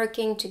not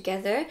working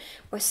together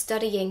or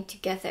studying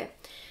together.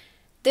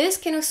 This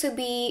can also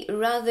be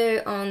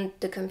rather on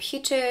the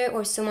computer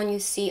or someone you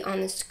see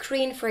on the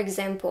screen, for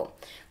example.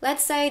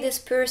 Let's say this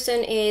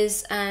person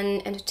is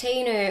an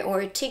entertainer or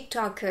a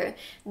TikToker,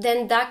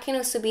 then that can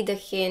also be the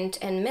hint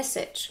and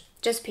message.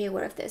 Just be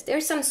aware of this.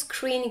 There's some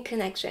screen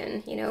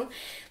connection,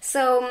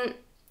 So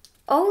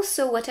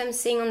also what I'm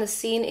seeing on the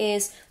scene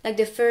is like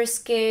the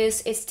first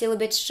kiss, it's still a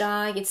bit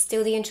shy, it's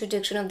still the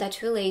introduction of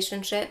that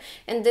relationship,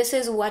 and this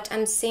is what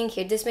I'm seeing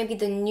here. This may be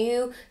the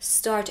new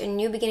start, a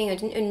new beginning,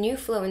 a new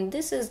flow, and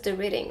this is the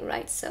reading,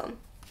 right? So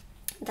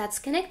that's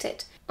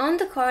connected. On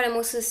the card, I'm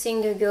also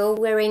seeing the girl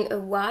wearing a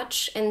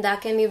watch, and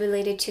that can be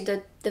related to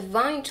the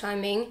divine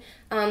timing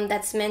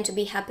that's meant to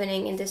be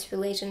happening in this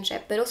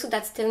relationship. But also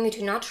that's telling you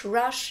to not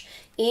rush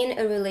in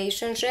a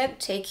relationship,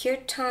 take your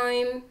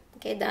time.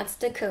 Okay, that's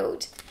the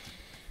code.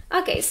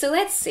 Okay, so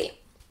let's see.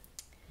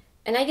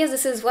 And I guess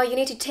this is why you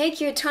need to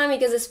take your time,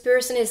 because this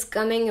person is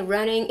coming,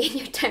 running in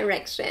your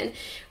direction.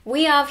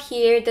 We have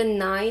here the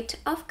Knight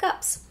of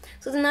Cups.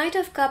 So the Knight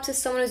of Cups is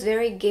someone who's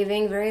very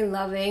giving, very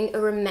loving, a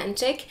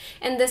romantic,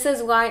 and this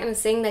is why I'm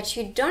saying that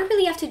you don't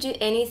really have to do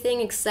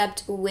anything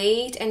except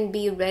wait and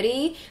be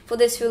ready for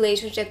this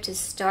relationship to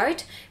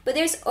start. But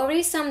there's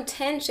already some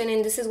tension,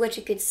 and this is what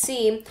you could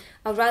see,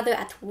 rather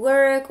at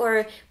work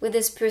or with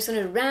this person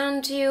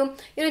around you.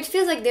 It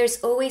feels like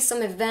there's always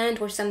some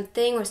event or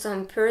something or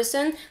some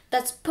person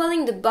that's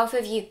pulling the both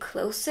of you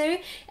closer,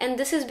 and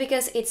this is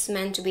because it's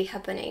meant to be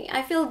happening.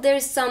 I feel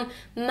there's some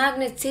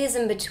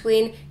magnetism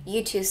between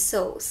you two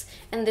souls,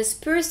 and this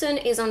person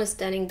is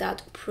understanding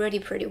that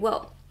pretty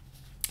well.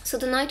 So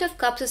the Knight of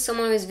Cups is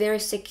someone who is very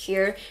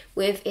secure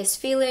with his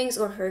feelings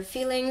or her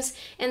feelings,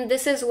 and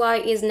this is why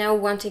he is now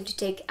wanting to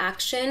take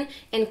action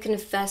and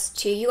confess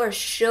to you or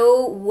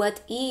show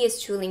what he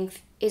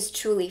is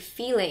truly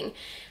feeling.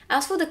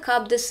 As for the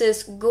cup, this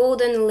is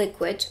golden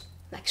liquid,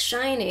 like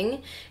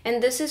shining,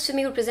 and this is for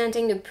me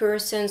representing the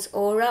person's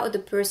aura or the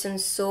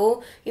person's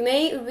soul. You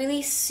may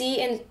really see,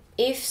 and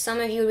if some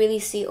of you really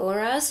see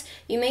auras,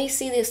 you may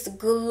see this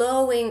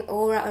glowing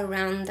aura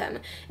around them.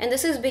 And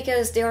this is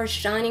because they are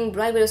shining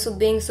bright, but also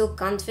being so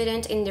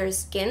confident in their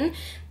skin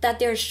that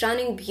they're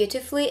shining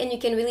beautifully, and you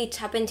can really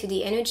tap into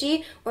the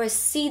energy or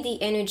see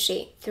the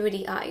energy through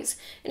the eyes.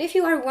 And if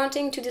you are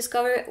wanting to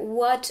discover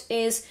what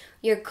is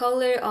your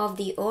color of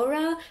the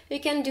aura, you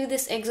can do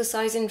this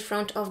exercise in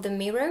front of the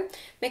mirror.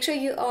 Make sure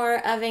you are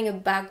having a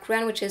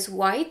background which is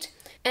white,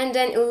 and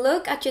then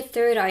look at your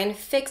third eye and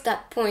fix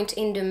that point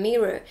in the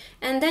mirror,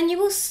 and then you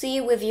will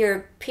see with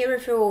your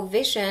peripheral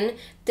vision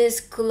this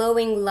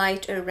glowing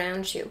light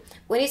around you.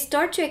 When it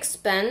starts to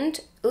expand,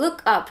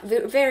 look up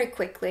very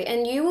quickly,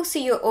 and you will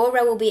see your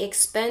aura will be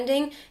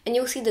expanding, and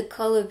you'll see the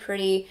color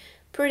pretty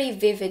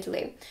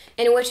vividly.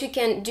 And what you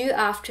can do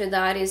after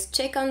that is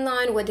check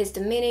online what is the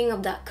meaning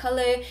of that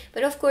color,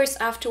 but of course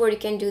afterward you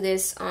can do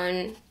this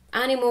on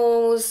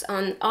animals,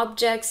 on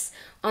objects,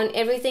 on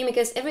everything,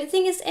 because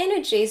everything is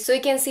energy, so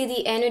you can see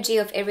the energy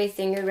of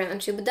everything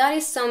around you. But that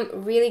is some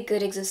really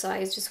good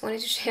exercise, just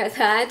wanted to share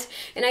that.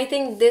 And I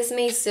think this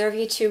may serve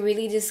you to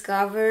really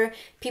discover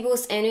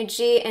people's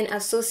energy and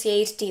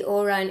associate the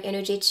aura and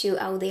energy to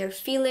how they are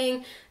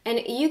feeling. And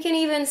you can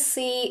even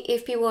see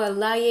if people are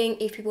lying,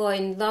 if people are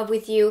in love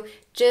with you,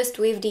 just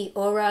with the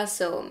aura.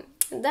 So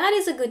that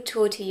is a good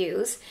tool to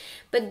use,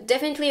 but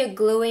definitely a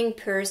glowing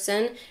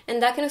person,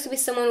 and that can also be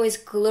someone who is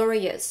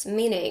glorious,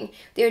 meaning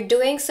they're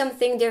doing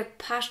something they're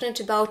passionate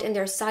about and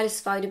they're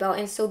satisfied about,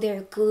 and so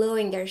they're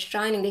glowing, they're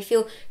shining, they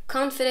feel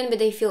confident, but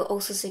they feel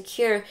also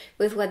secure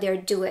with what they're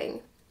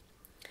doing.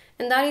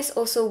 And that is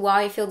also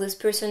why I feel this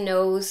person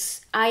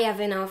knows I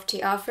have enough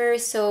to offer,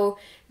 so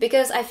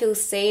because I feel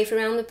safe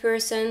around the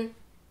person,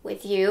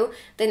 with you,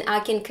 then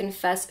I can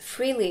confess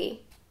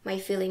freely my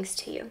feelings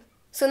to you.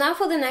 So now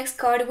for the next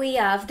card, we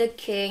have the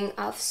King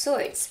of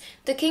Swords.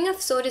 The King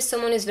of Swords is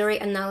someone who's very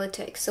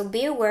analytic. So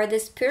be aware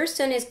this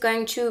person is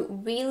going to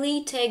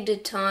really take the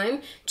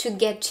time to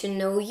get to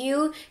know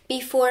you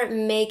before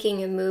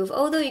making a move.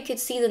 Although you could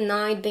see the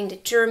Knight being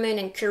determined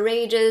and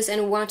courageous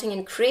and wanting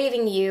and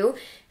craving you,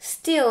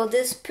 still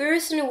this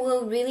person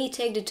will really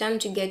take the time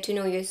to get to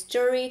know your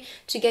story,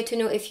 to get to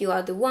know if you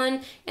are the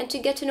one, and to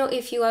get to know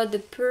if you are the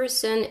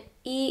person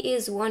he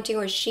is wanting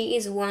or she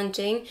is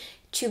wanting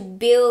to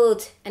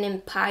build an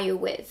empire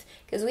with,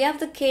 because we have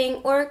the king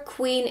or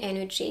queen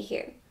energy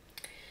here.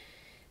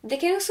 They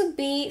can also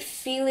be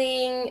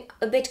feeling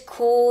a bit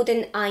cold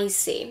and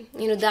icy.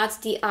 You know, that's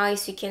the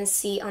ice you can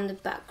see on the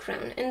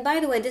background. And by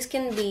the way, this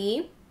can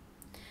be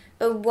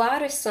a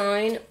water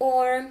sign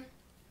or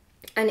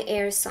an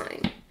air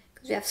sign.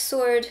 Because we have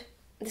sword,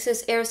 this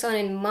is air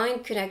sign and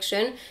mind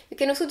connection. You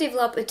can also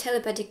develop a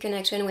telepathic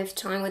connection with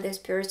time with this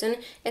person,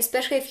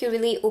 especially if you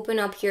really open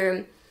up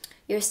your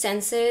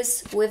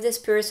senses with this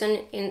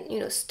person and, you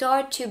know,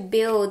 start to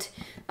build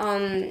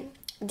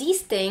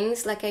these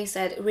things, like I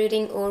said,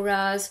 reading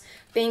auras,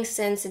 being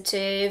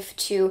sensitive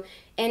to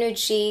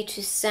energy,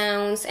 to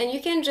sounds, and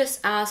you can just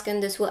ask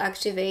and this will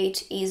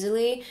activate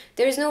easily.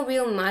 There's no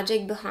real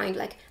magic behind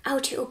like how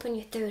to open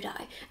your third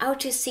eye, how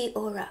to see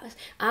auras,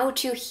 how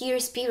to hear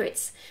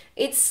spirits.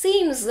 It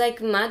seems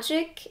like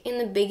magic in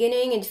the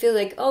beginning and feel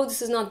like, oh,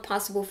 this is not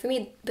possible for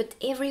me, but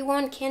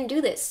everyone can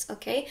do this,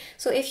 okay?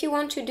 So if you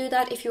want to do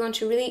that, if you want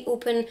to really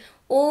open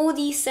all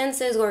these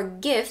senses or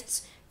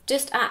gifts,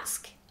 just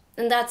ask.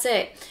 And that's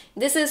it.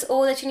 This is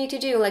all that you need to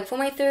do. Like for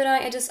my third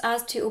eye, I just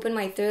asked to open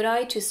my third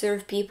eye to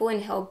serve people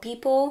and help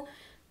people.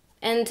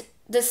 And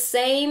the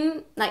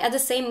same, like at the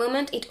same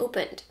moment, it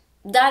opened.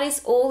 That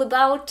is all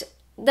about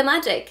the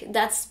magic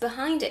that's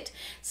behind it.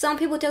 Some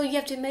people tell you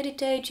have to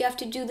meditate, you have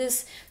to do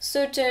this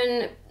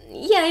certain,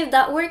 yeah, if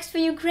that works for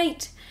you,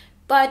 great.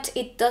 But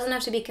it doesn't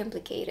have to be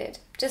complicated.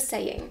 Just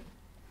saying.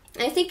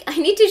 I think I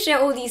need to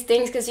share all these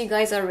things because you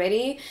guys are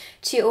ready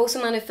to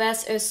also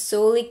manifest a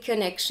soulic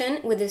connection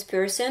with this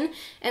person.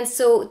 And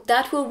so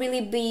that will really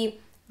be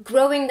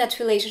growing that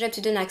relationship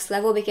to the next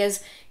level,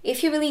 because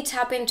if you really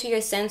tap into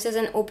your senses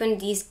and open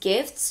these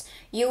gifts,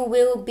 you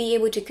will be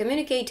able to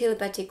communicate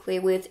telepathically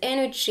with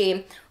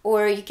energy,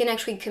 or you can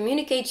actually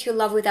communicate your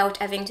love without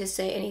having to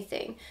say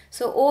anything.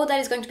 So all that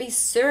is going to be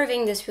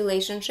serving this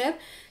relationship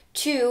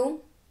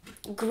to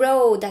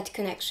grow that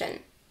connection.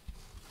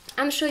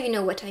 I'm sure you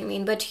know what I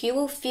mean, but you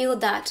will feel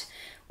that,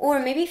 or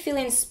maybe feel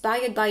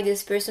inspired by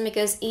this person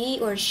because he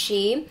or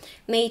she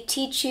may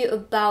teach you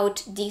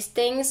about these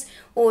things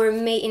or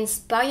may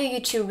inspire you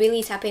to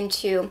really tap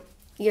into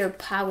your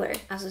power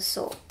as a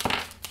soul.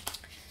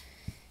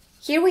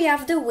 Here we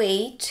have the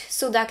wait,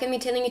 so that can be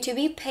telling you to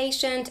be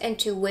patient and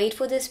to wait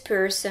for this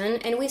person.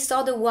 And we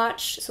saw the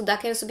watch, so that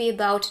can also be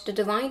about the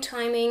divine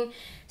timing.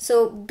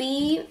 So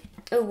be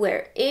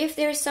aware. If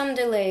there's some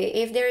delay,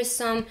 if there is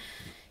some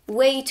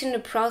wait in the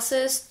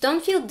process,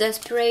 don't feel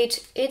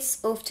desperate.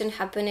 It's often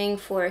happening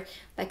for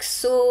like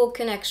soul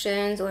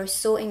connections or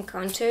soul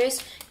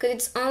encounters, because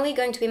it's only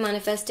going to be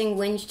manifesting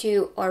when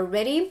you are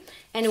ready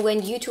and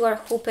when you two are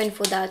open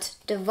for that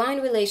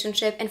divine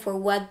relationship and for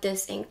what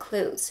this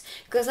includes.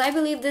 Because I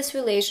believe this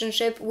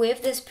relationship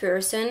with this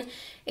person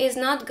is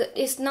not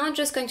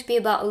just going to be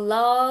about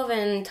love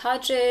and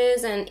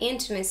touches and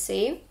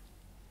intimacy.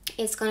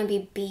 It's going to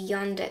be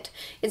beyond it.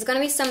 It's going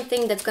to be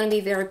something that's going to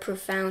be very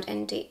profound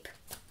and deep.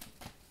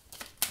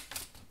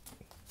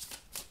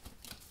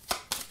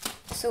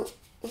 So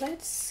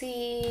let's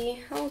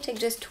see, I'll take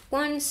just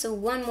one, so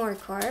one more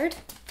card.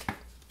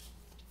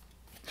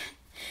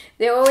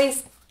 They're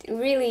always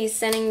really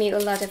sending me a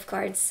lot of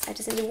cards. I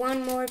just need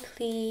one more,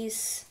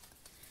 please,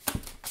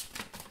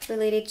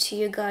 related to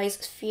you guys'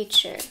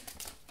 future.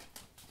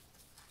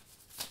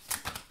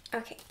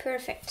 Okay,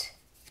 perfect.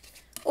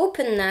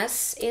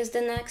 Openness is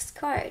the next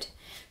card.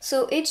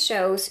 So it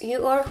shows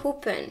you are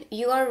open,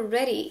 you are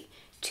ready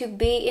to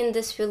be in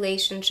this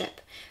relationship.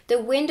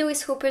 The window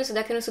is open, so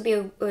that can also be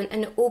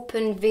an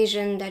open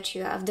vision that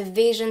you have, the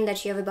vision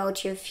that you have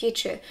about your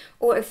future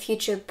or a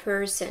future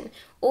person.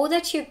 All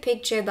that you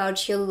picture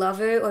about your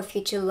lover or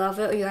future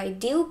lover or your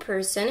ideal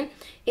person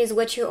is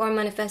what you are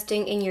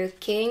manifesting in your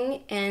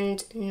king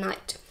and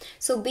knight.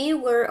 So be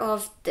aware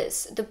of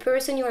this. The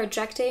person you are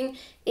attracting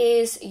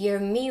is your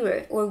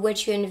mirror, or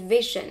what you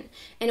envision,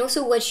 and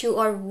also what you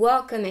are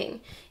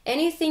welcoming.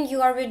 Anything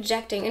you are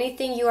rejecting,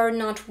 anything you are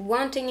not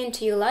wanting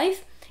into your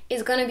life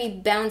is going to be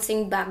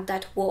bouncing back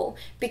that wall.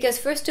 Because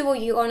first of all,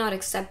 you are not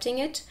accepting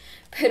it,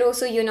 but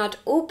also you're not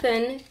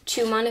open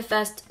to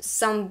manifest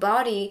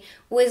somebody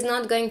who is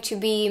not going to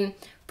be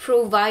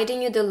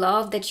providing you the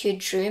love that you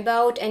dream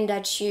about and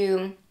that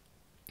you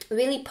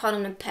really put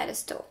on a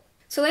pedestal.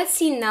 So let's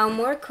see now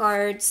more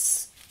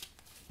cards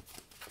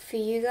for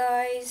you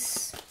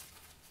guys.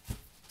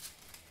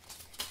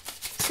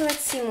 So let's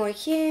see more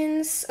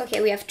hints.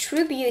 Okay, we have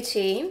true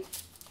beauty.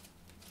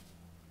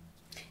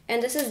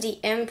 And this is the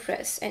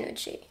Empress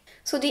energy.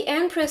 So the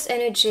Empress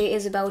energy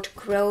is about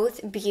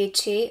growth,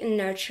 beauty,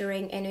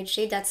 nurturing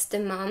energy. That's the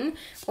mom,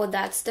 or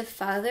that's the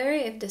father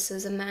if this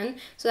is a man.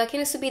 So that can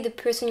also be the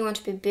person you want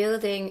to be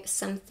building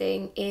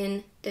something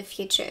in the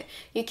future.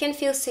 You can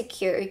feel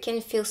secure, you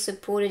can feel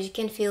supported, you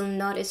can feel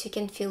noticed, you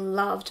can feel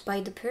loved by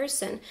the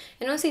person.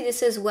 And honestly,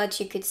 this is what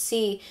you could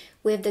see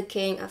with the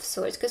King of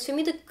Swords. Because for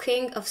me, the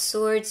King of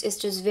Swords is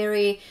just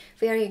very,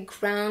 very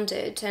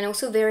grounded and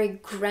also very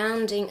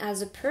grounding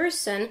as a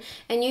person.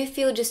 And you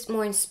feel just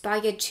more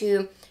inspired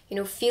to, you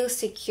know, feel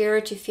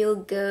secure, to feel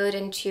good,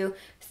 and to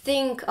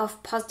think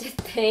of positive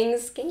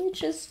things. Can you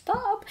just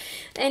stop?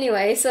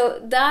 Anyway, so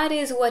that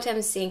is what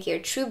I'm seeing here.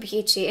 True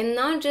beauty, and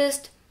not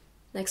just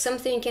like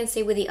something you can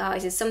see with the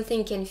eyes. It's something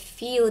you can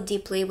feel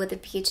deeply with the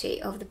beauty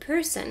of the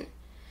person.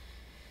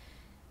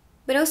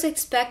 But also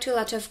expect a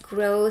lot of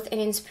growth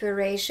and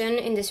inspiration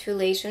in this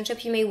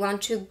relationship. You may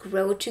want to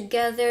grow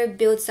together,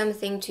 build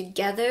something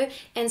together,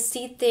 and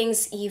see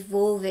things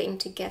evolving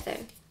together.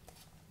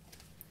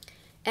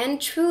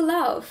 And true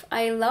love.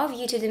 I love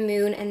you to the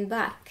moon and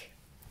back.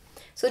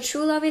 So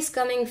true love is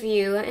coming for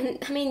you, and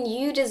I mean,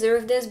 you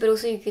deserve this, but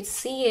also you could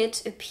see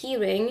it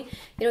appearing,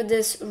 you know,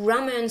 this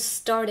romance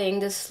starting,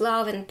 this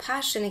love and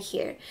passion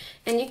here.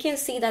 And you can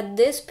see that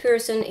this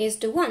person is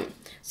the one.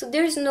 So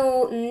there's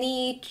no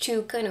need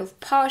to kind of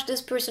push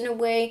this person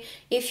away.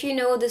 If you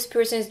know this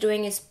person is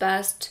doing his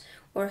best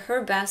or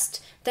her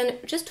best, then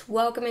just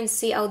welcome and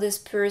see how this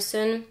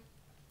person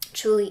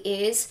truly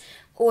is,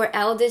 or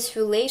how this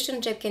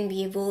relationship can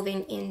be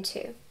evolving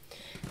into.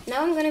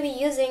 Now I'm going to be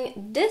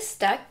using this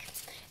deck,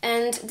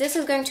 and this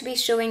is going to be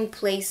showing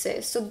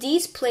places. So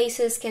these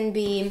places can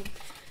be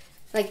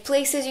like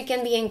places you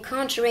can be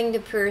encountering the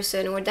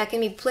person, or that can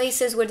be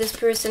places where this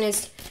person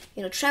is,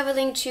 you know,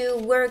 traveling to,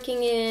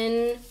 working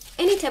in,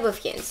 any type of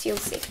hints, you'll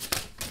see.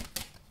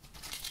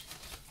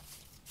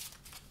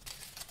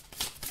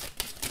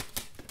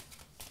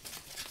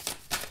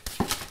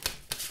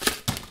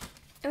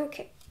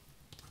 Okay.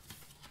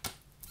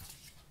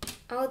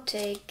 I'll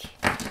take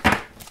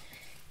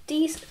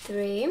these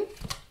three.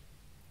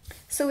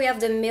 So we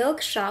have the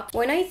milk shop.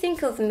 When I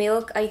think of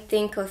milk, I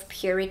think of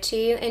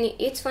purity. And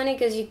it's funny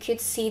because you could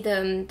see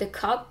the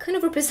cup kind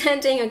of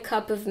representing a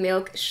cup of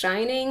milk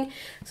shining.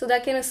 So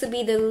that can also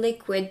be the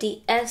liquid,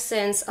 the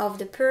essence of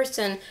the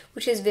person,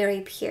 which is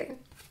very pure.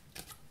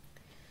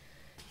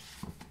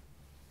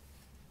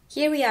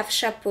 Here we have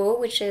chapeau,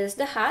 which is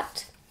the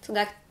hat. So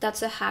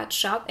that's a hat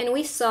shop. And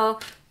we saw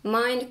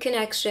mind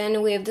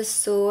connection with the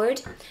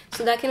sword.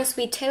 So that can also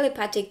be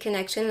telepathic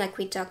connection, like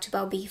we talked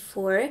about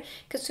before.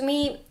 Because to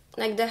me,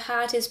 like, the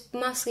hat is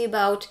mostly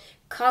about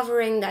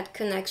covering that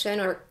connection,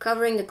 or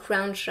covering the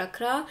crown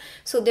chakra.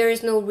 So there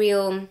is no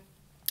real,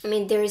 I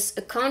mean, there is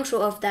a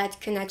control of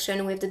that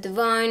connection with the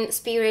divine,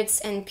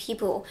 spirits, and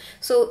people.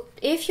 So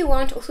if you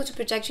want also to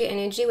protect your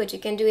energy, what you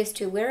can do is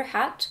to wear a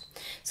hat.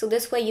 So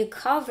this way you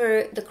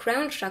cover the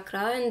crown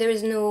chakra, and there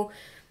is no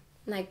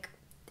like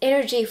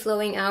energy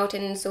flowing out,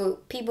 and so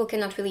people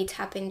cannot really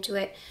tap into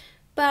it.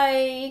 But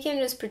you can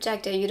just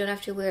protect it. You don't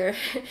have to wear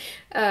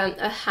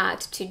a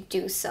hat to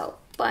do so.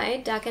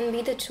 But that can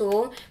be the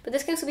tool. But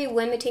this can also be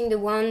limiting the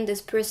one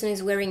this person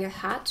is wearing a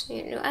hat,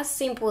 you know, as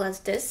simple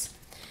as this.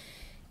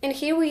 And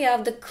here we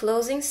have the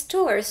clothing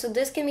store. So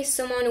this can be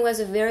someone who has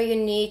a very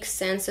unique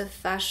sense of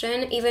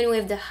fashion, even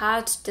with the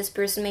hat this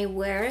person may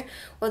wear,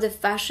 or the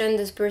fashion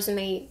this person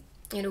may,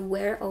 you know,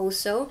 wear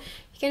also.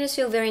 You can just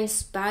feel very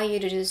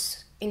inspired, or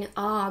just in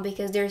awe,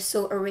 because they're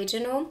so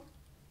original.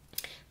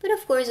 But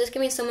of course, this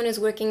can be someone who's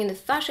working in the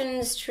fashion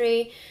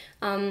industry,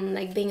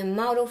 like being a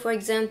model, for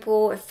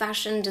example, a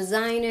fashion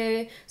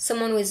designer,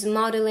 someone who is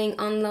modeling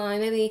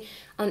online, maybe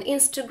on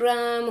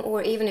Instagram,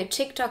 or even a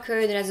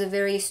TikToker that has a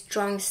very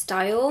strong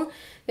style.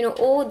 You know,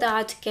 all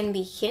that can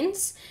be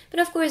hints. But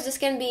of course, this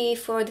can be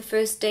for the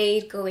first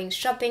date, going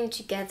shopping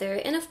together.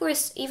 And of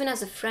course, even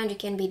as a friend, you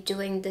can be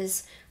doing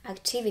this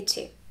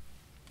activity.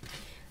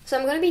 So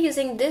I'm going to be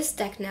using this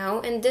deck now,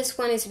 and this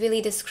one is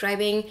really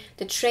describing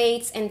the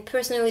traits and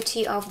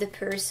personality of the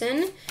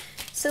person.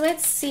 So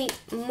let's see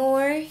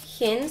more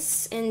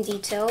hints and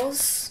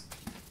details.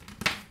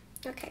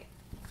 Okay,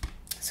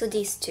 so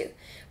these two.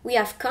 We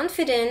have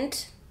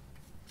confident.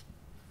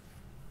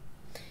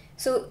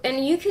 So,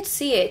 and you could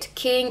see it,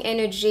 king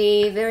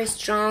energy, very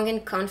strong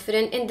and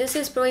confident. And this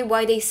is probably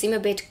why they seem a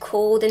bit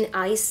cold and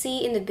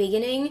icy in the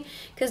beginning,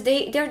 because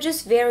they're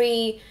just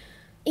very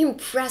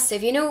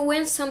impressive. You know,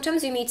 when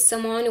sometimes you meet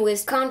someone who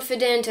is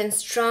confident and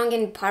strong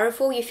and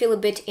powerful, you feel a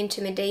bit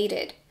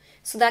intimidated.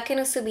 So that can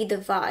also be the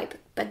vibe.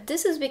 But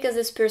this is because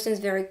this person is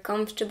very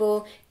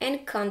comfortable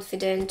and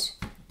confident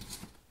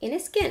in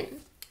his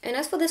skin. And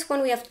as for this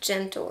one, we have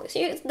gentle.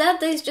 So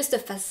that is just a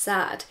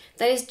facade.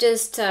 That is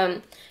just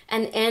an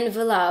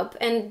envelope.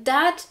 And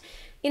that,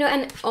 you know,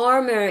 an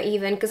armor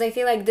even, because I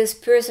feel like this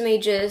person may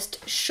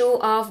just show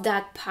off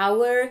that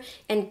power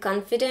and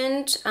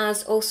confidence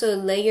as also a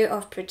layer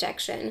of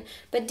protection.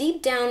 But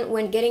deep down,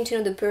 when getting to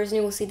know the person,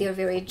 you will see they're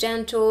very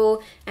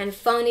gentle and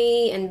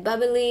funny and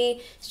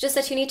bubbly. It's just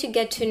that you need to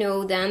get to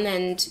know them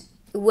and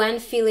when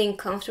feeling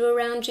comfortable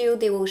around you,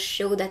 they will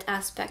show that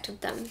aspect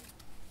of them.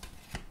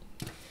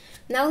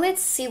 Now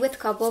let's see with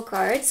couple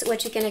cards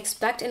what you can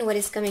expect and what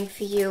is coming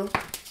for you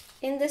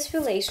in this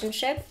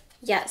relationship.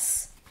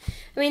 Yes.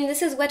 I mean,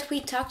 this is what we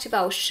talked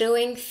about,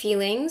 showing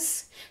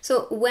feelings.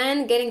 So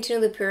when getting to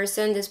know the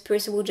person, this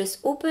person will just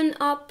open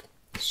up,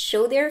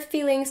 show their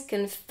feelings,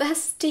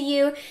 confess to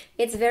you.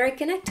 It's very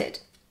connected.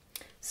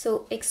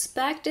 So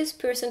expect this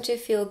person to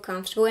feel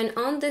comfortable. And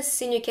on this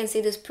scene, you can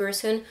see this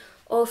person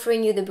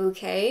offering you the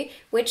bouquet,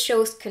 which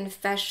shows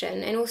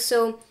confession and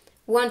also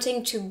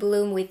wanting to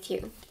bloom with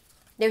you.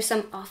 There's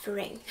some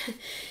offering.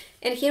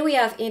 And here we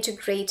have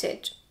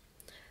integrated.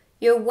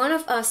 You're one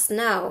of us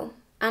now.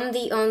 I'm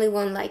the only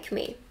one like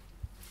me.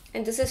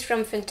 And this is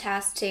from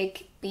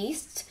Fantastic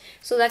Beasts.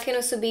 So that can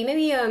also be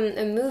maybe a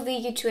movie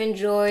you to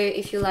enjoy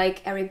if you like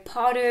Harry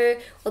Potter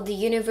or the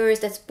universe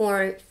that's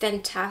more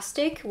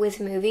fantastic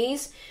with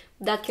movies.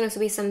 That can also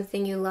be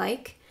something you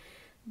like.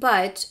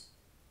 But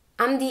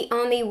I'm the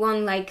only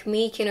one like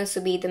me can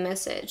also be the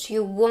message.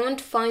 You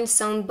won't find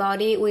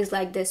somebody who is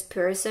like this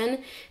person.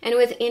 And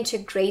with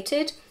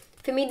integrated,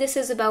 for me this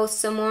is about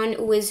someone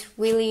who is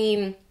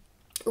really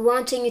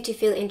wanting you to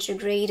feel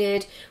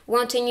integrated,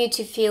 wanting you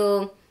to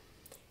feel,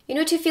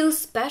 to feel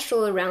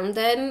special around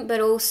them,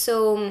 but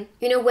also,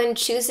 when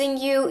choosing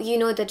you, you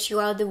know that you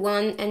are the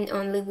one and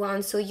only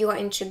one, so you are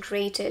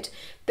integrated.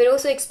 But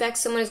also expect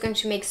someone who's going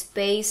to make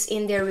space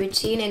in their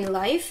routine and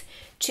life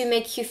to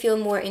make you feel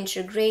more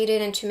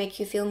integrated and to make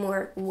you feel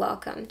more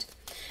welcomed.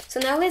 So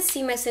now let's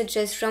see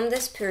messages from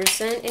this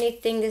person,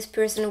 anything this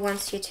person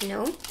wants you to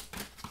know.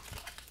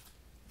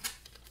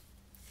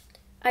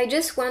 I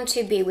just want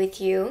to be with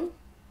you.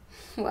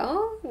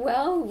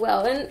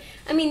 Well, and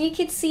I mean, you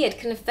could see it,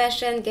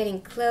 confession,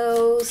 getting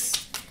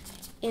close,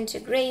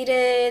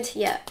 integrated,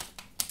 yeah.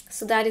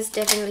 So that is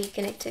definitely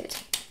connected.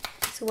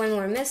 So one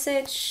more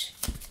message.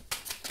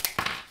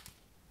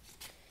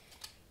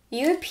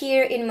 You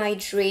appear in my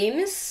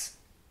dreams.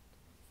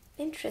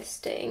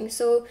 Interesting.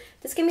 So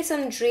this can be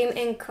some dream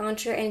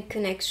encounter and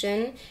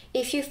connection.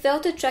 If you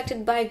felt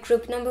attracted by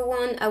group number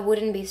 1, I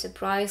wouldn't be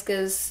surprised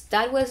because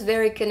that was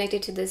very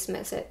connected to this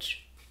message.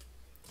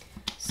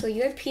 So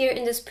you appear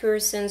in this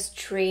person's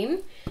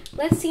dream.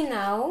 Let's see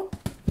now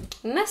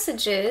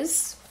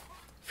messages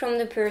from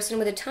the person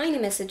with the tiny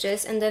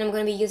messages, and then I'm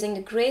going to be using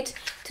the grid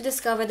to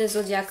discover the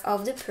zodiac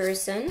of the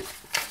person.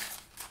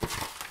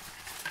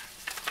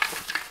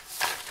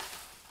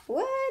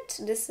 What?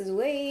 This is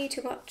way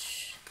too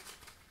much.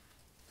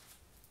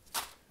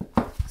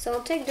 So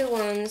I'll take the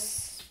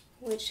ones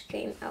which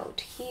came out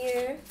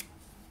here.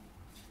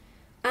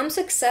 I'm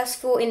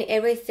successful in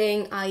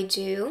everything I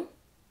do.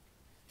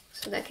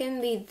 So that can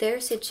be their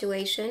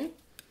situation.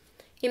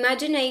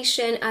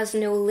 Imagination has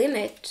no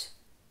limit.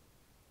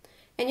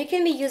 And you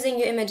can be using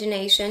your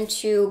imagination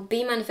to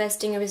be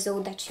manifesting a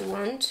result that you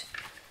want.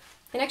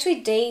 And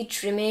actually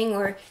daydreaming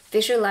or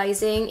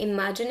visualizing,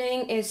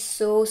 imagining is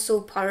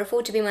so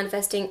powerful to be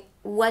manifesting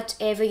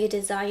whatever you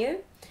desire.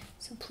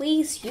 So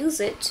please use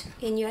it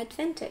in your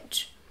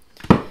advantage.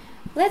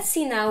 Let's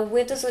see now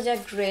with the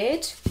zodiac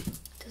grid,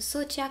 the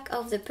zodiac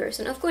of the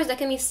person. Of course, that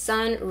can be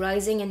sun,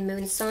 rising, and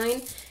moon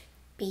sign.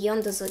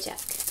 Beyond the zodiac.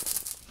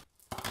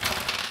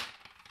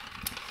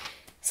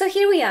 So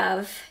here we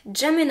have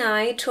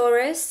Gemini,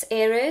 Taurus,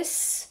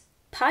 Aries,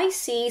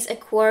 Pisces,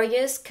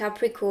 Aquarius,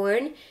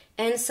 Capricorn,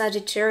 and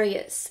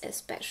Sagittarius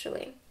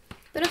especially.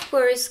 But of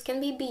course,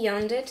 can be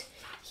beyond it.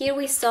 Here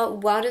we saw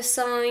water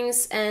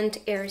signs and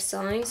air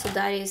signs, so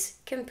that is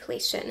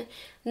completion.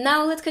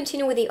 Now let's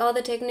continue with the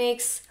other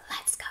techniques.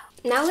 Let's go.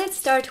 Now let's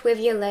start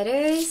with your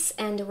letters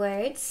and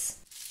words.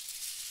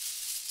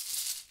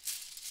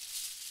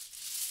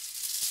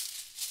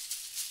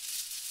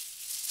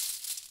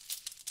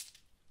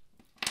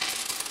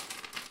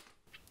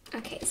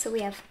 Okay, so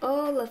we have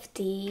all of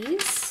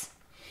these,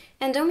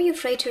 and don't be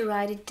afraid to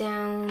write it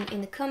down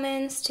in the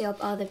comments to help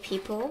other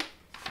people.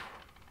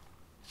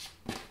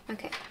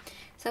 Okay,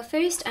 so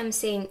first I'm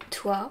saying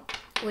toi,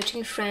 which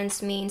in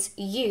French means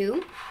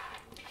you,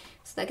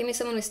 so that can be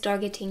someone who's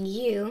targeting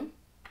you.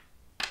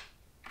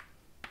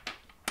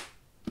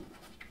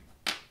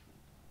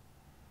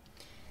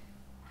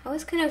 I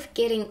was kind of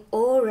getting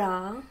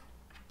aura,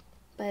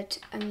 but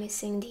I'm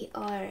missing the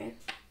R.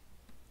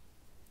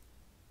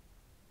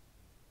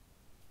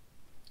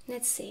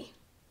 Let's see.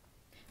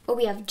 Oh,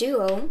 we have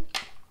duo.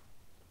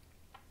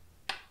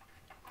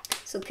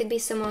 So it could be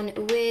someone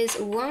who is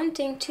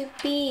wanting to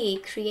be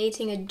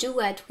creating a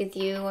duet with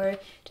you, or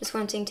just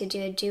wanting to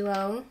do a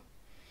duo,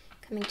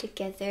 coming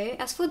together.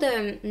 As for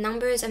the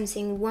numbers, I'm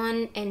seeing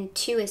 1 and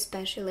 2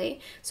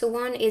 especially. So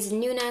 1 is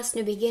newness,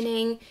 new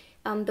beginning,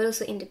 but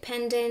also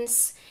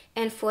independence.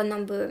 And for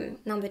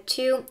number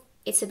 2,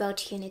 it's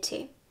about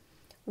unity.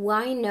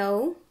 Why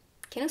no?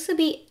 Can also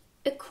be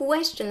a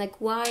question like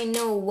why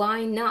no,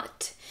 why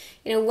not?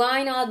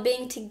 Why not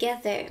being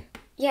together?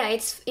 Yeah,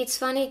 it's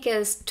funny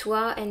because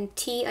toi and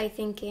ti, I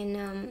think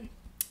in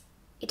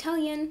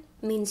Italian,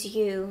 means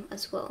you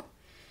as well.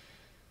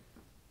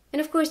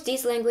 And of course,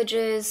 these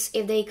languages,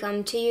 if they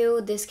come to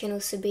you, this can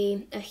also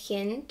be a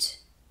hint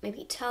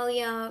maybe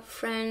Italia,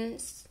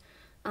 France.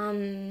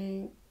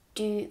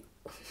 Do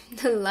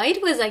the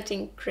light was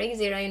acting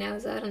crazy right now,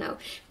 so I don't know.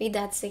 Maybe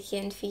that's a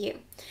hint for you.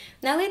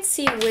 Now let's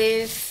see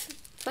with,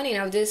 funny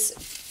enough,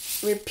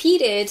 this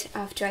repeated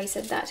after I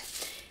said that.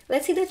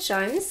 Let's see the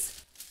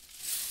charms.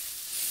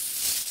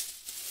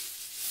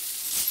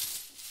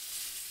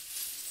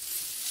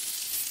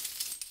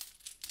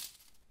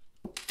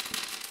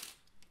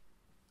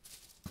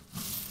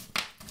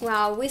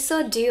 Wow, we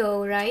saw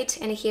duo, right?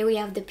 And here we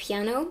have the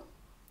piano.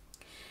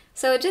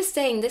 So just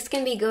saying, this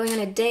can be going on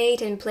a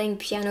date and playing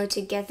piano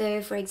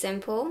together, for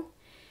example.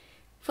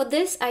 For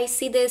this, I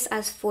see this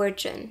as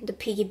fortune, the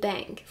piggy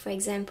bank, for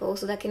example.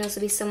 So that can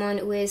also be someone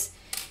who is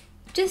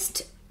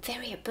just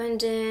very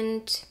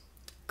abundant,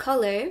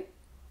 color,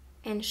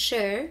 and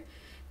sure.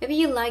 Maybe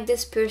you like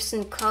this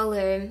person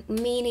color,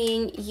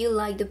 meaning you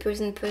like the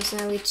person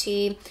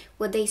personality,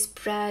 what they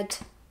spread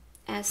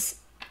as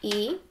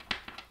E.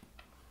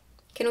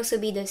 Can also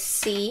be the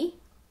sea,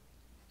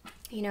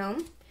 you know.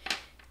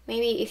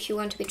 Maybe if you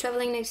want to be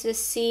traveling next to the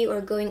sea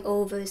or going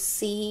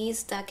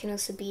overseas, that can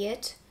also be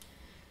it.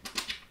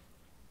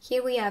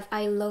 Here we have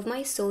I love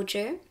my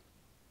soldier.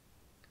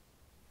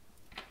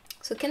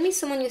 So it can be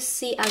someone you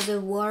see as a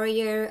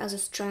warrior, as a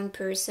strong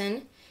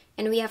person.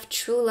 And we have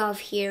true love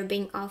here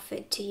being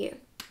offered to you.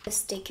 The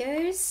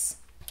stickers.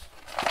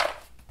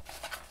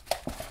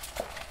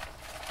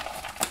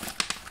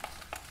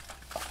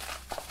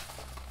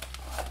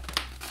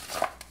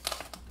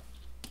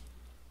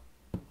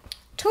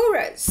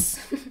 Taurus.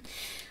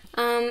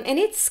 And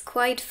it's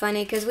quite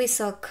funny because we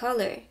saw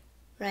color,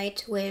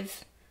 right,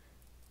 with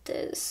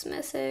this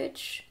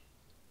message,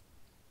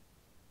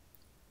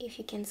 if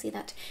you can see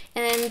that.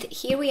 And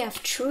here we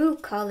have true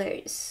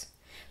colors.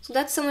 So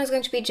that's someone who's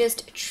going to be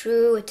just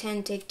true,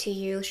 authentic to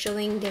you,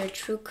 showing their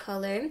true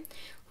color.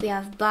 We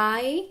have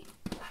bi,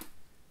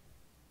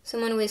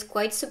 someone who is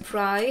quite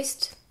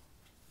surprised.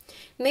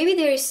 Maybe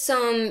there is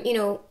some, you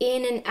know,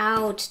 in and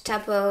out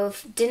type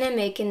of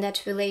dynamic in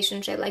that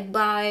relationship, like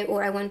bye,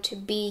 or I want to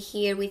be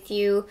here with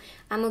you,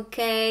 I'm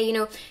okay, you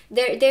know,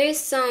 there is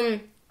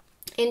some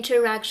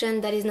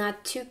interaction that is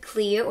not too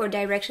clear or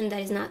direction that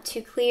is not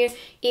too clear.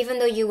 Even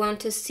though you want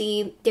to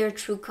see their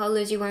true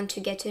colors, you want to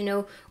get to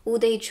know who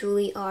they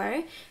truly are.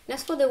 And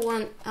as for the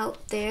one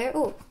out there,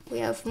 oh, we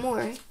have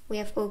more. We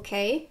have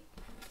okay.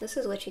 This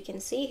is what you can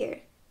see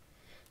here.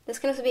 This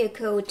can also be a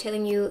code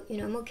telling you, you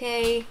know, I'm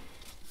okay.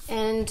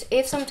 And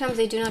if sometimes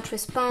they do not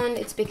respond,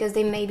 it's because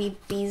they may be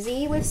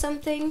busy with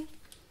something.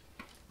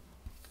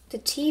 The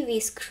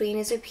TV screen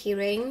is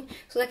appearing.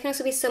 So that can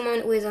also be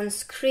someone who is on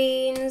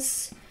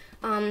screens.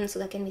 So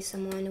that can be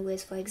someone who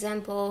is, for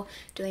example,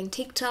 doing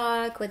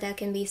TikTok, or that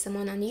can be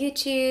someone on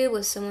YouTube,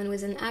 or someone who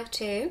is an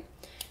actor.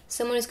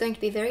 Someone who's going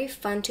to be very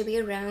fun to be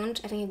around,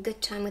 having a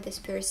good time with this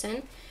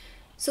person.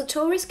 So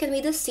Taurus can be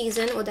the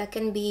season, or that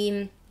can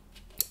be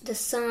the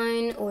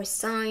sign or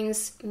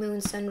signs, moon,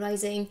 sun,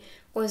 rising,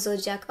 or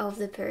zodiac of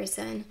the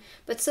person.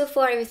 But so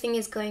far everything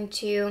is going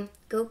to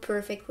go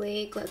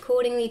perfectly, go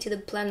accordingly to the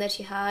plan that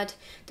you had,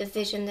 the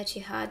vision that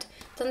you had.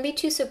 Don't be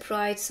too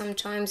surprised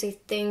sometimes if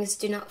things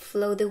do not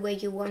flow the way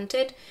you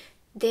wanted.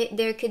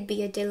 There could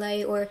be a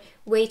delay or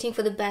waiting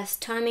for the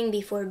best timing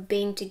before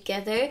being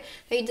together.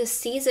 Maybe the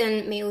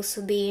season may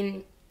also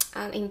be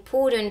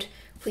important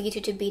for you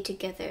two to be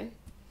together.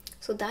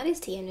 So that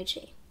is the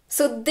energy.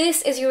 So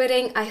this is your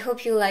reading. I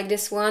hope you like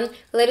this one.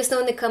 Let us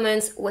know in the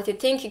comments what you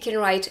think. You can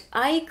write,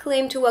 I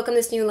claim to welcome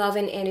this new love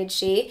and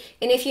energy.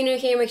 And if you're new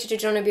here, make sure to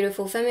join our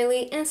beautiful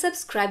family and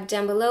subscribe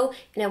down below.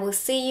 And I will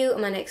see you on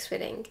my next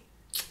reading.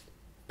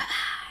 Bye.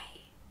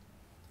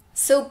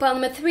 So pile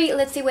number 3,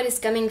 let's see what is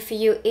coming for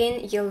you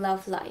in your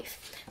love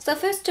life. So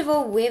first of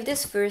all, with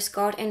this first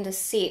card and the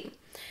sea.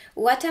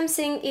 What I'm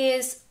seeing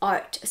is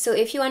art. So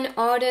if you're an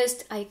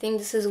artist, I think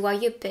this is why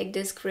you picked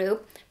this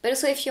group. But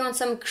also if you want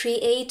some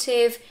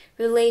creative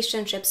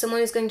relationship, someone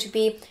who's going to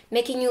be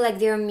making you like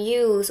their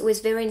muse, who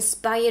is very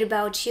inspired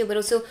about you, but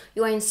also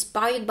you are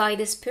inspired by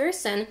this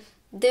person,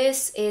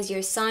 this is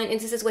your sign and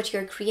this is what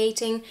you're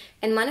creating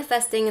and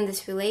manifesting in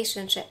this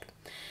relationship.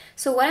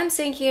 So what I'm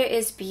saying here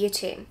is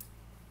beauty.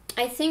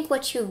 I think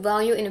what you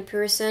value in a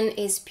person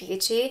is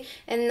beauty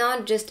and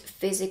not just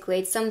physically.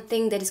 It's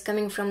something that is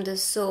coming from the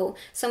soul,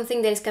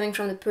 something that is coming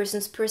from the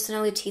person's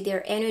personality,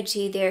 their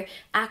energy, their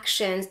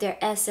actions, their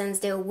essence,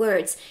 their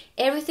words.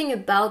 Everything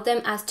about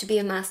them has to be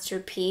a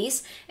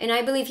masterpiece. And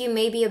I believe you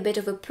may be a bit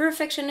of a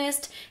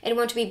perfectionist and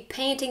want to be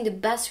painting the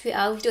best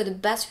reality or the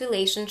best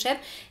relationship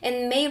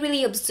and may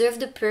really observe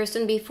the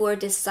person before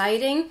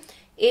deciding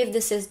if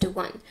this is the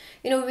one.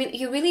 You know,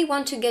 you really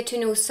want to get to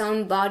know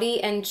somebody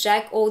and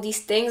check all these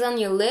things on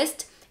your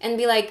list and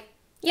be like,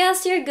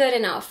 yes, you're good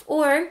enough.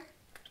 Or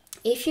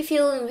if you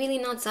feel really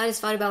not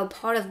satisfied about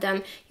part of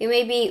them, you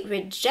may be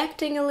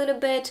rejecting a little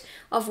bit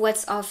of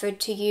what's offered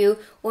to you,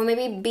 or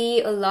maybe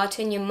be a lot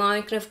in your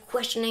mind, kind of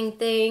questioning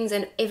things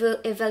and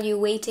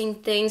evaluating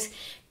things.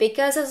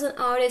 Because as an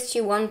artist,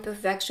 you want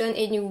perfection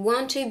and you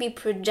want to be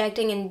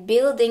projecting and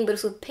building, but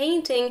also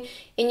painting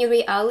in your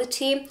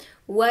reality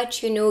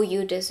what you know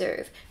you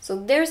deserve. So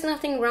there's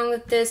nothing wrong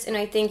with this, and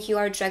I think you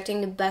are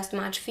attracting the best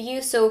match for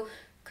you. So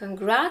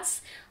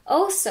congrats.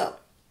 Also,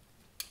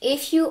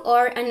 if you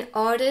are an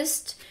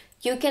artist,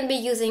 you can be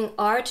using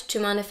art to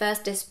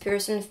manifest this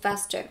person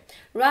faster.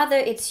 Rather,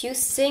 it's you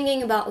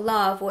singing about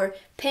love or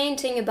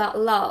painting about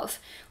love,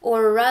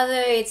 or rather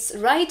it's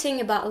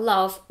writing about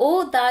love.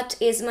 All that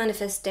is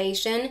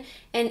manifestation,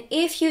 and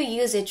if you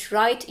use it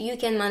right, you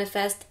can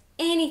manifest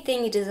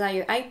anything you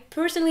desire. I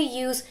personally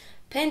use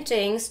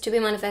paintings to be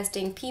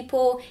manifesting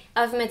people.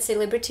 I've met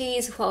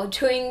celebrities while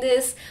doing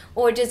this,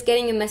 or just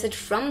getting a message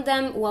from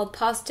them while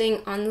posting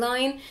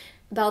online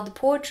about the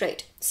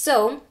portrait.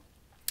 So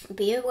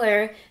be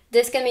aware,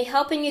 this can be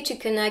helping you to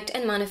connect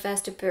and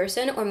manifest a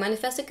person or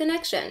manifest a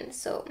connection.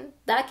 So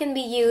that can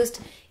be used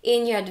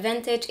in your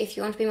advantage if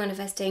you want to be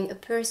manifesting a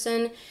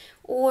person,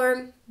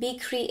 or be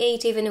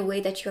creative in a way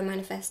that you're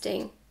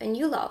manifesting a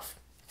new love.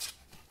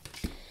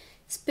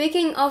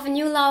 Speaking of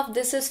new love,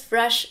 this is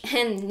fresh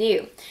and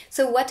new.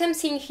 So what I'm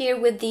seeing here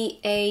with the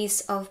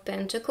Ace of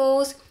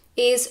Pentacles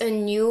is a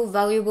new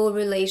valuable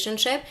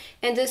relationship,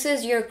 and this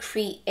is your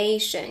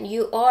creation.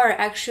 You are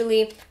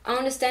actually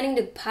understanding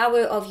the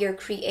power of your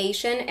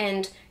creation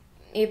and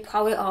a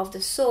power of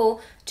the soul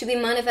to be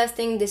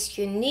manifesting this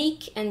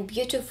unique and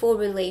beautiful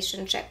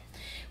relationship.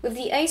 With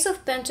the Ace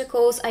of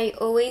Pentacles, I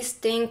always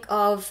think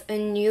of a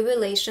new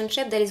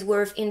relationship that is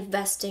worth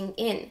investing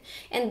in.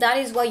 And that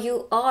is why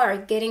you are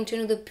getting to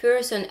know the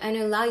person,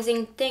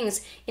 analyzing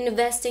things,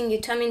 investing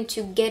your time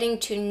into getting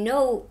to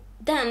know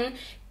them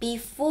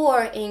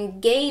before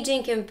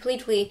engaging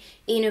completely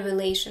in a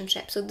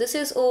relationship. So this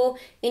is all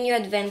in your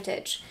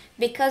advantage,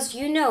 because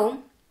you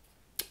know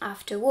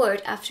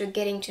afterward, after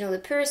getting to know the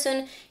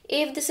person,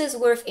 if this is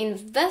worth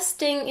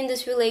investing in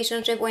this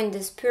relationship or in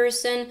this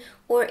person,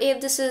 or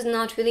if this is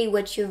not really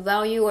what you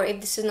value, or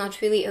if this is not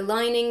really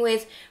aligning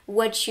with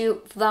what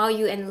you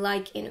value and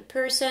like in a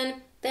person,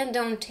 then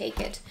don't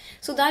take it.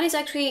 So that is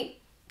actually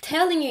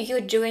telling you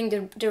you're doing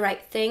the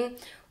right thing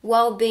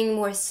while being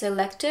more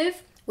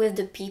selective with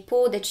the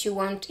people that you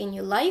want in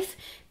your life,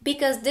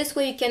 because this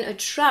way you can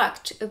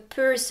attract a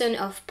person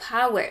of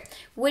power,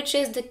 which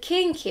is the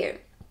king here.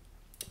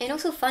 And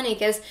also funny,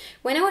 because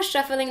when I was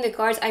shuffling the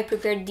cards, I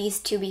prepared these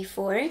two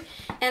before,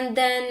 and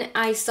then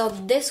I saw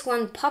this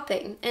one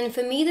popping. And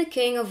for me, the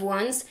King of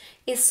Wands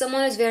is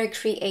someone who's very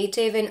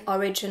creative and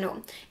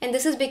original. And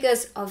this is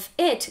because of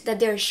it that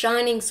they're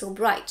shining so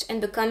bright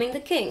and becoming the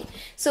king.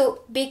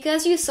 So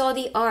because you saw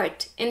the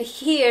art and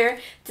hear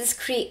this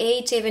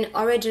creative and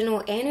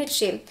original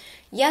energy,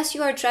 yes,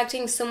 you are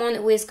attracting someone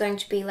who is going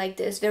to be like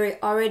this, very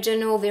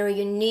original, very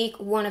unique,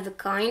 one of a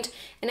kind.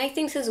 And I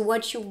think this is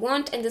what you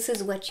want, and this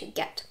is what you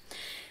get.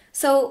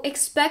 So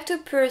expect a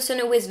person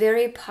who is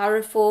very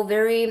powerful,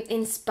 very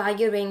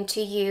inspiring to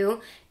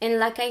you. And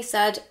like I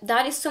said,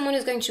 that is someone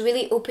who's going to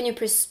really open your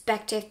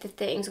perspective to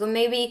things, or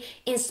maybe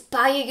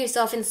inspire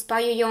yourself,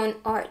 inspire your own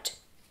art.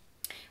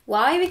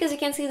 Why? Because you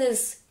can see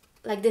this,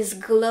 like this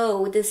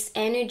glow, this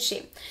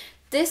energy.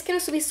 This can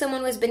also be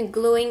someone who has been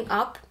glowing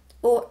up,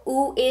 or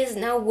who is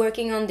now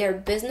working on their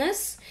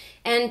business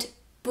and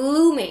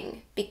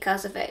blooming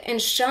because of it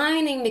and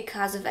shining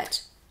because of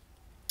it.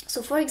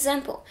 So for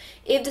example,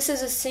 if this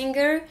is a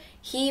singer,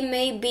 he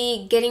may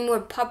be getting more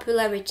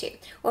popularity.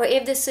 Or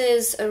if this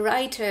is a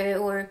writer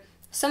or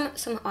some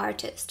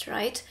artist,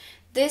 right?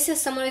 This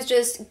is someone who's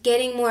just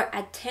getting more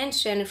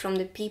attention from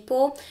the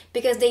people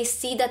because they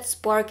see that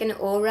spark and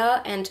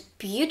aura and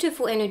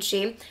beautiful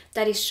energy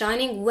that is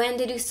shining when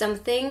they do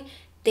something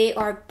they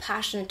are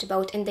passionate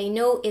about and they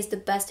know is the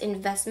best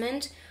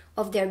investment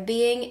of their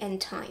being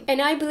and time.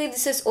 And I believe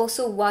this is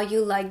also why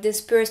you like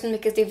this person,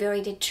 because they're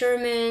very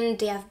determined,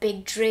 they have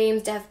big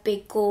dreams, they have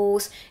big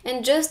goals,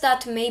 and just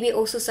that maybe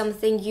also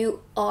something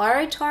you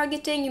are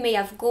targeting. You may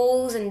have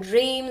goals and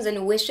dreams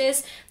and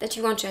wishes that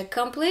you want to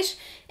accomplish,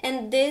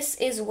 and this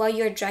is why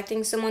you're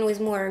attracting someone who is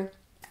more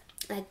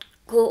like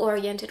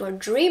goal-oriented or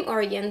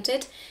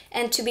dream-oriented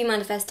and to be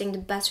manifesting the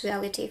best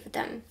reality for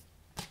them.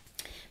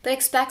 But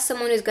expect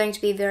someone who's going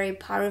to be very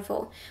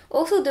powerful.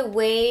 Also, the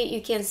way you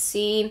can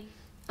see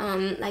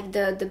like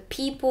the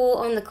people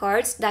on the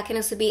cards, that can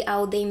also be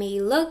how they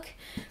may look.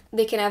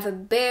 They can have a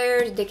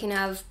beard, they can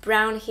have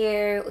brown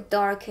hair,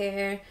 dark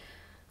hair,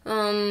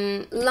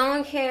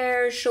 long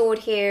hair, short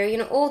hair, you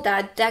know, all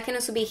that can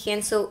also be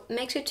hints. So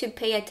make sure to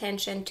pay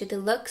attention to the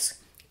looks,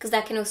 because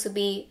that can also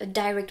be a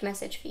direct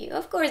message for you.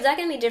 Of course, that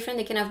can be different.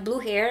 They can have blue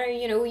hair,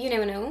 you know, you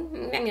never know.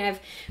 I mean, I have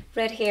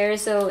red hair,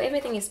 so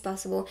everything is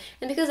possible.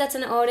 And because that's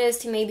an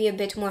artist, he may be a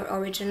bit more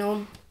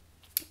original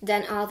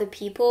than other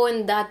people,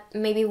 and that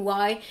may be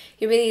why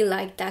you really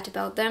like that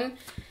about them.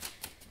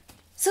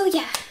 So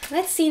yeah,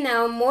 let's see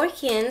now more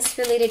hints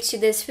related to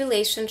this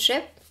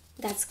relationship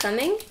that's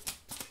coming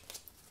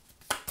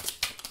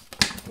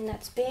and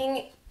that's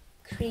being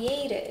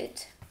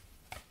created.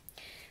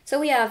 So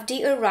we have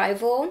the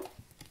arrival.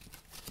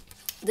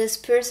 This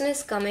person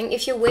is coming.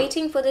 If you're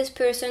waiting for this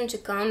person to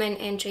come and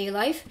enter your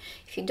life,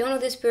 if you don't know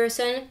this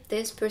person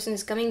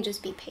is coming,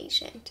 just be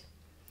patient.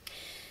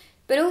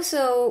 But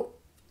also,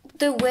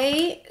 the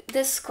way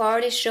this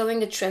card is showing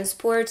the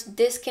transport,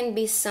 this can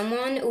be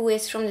someone who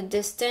is from the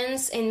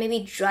distance and maybe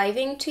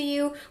driving to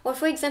you. Or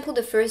for example,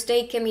 the first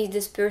date can be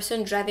this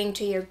person driving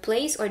to your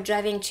place or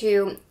driving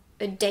to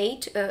a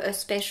date, a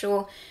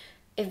special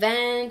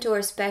event or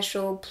a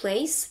special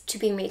place to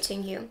be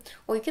meeting you.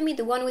 Or you can be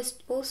the one who is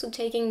also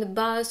taking the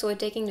bus or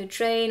taking the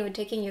train or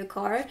taking your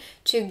car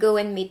to go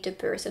and meet the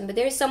person. But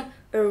there's some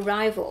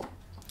arrival.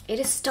 It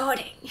is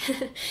starting.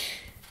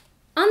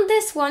 On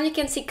this one, you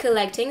can see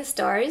collecting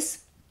stars.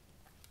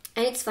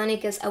 And it's funny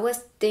because I was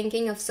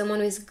thinking of someone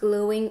who is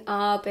glowing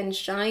up and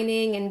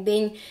shining and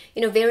being,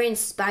 very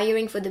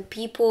inspiring for the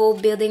people,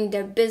 building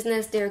their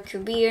business, their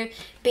career,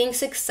 being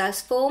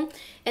successful.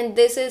 And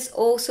this is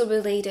also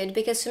related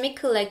because for me,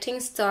 collecting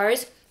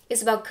stars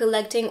is about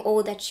collecting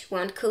all that you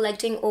want,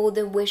 collecting all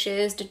the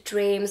wishes, the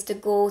dreams, the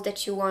goals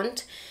that you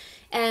want.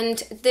 And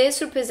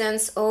this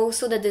represents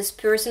also that this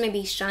person may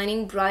be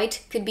shining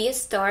bright, could be a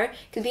star,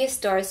 could be a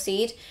star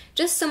seed,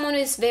 just someone who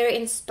is very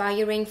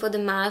inspiring for the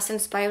mass,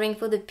 inspiring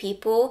for the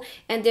people,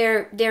 and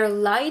their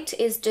light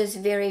is just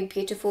very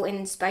beautiful and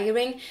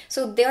inspiring.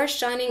 So they are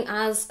shining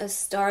as a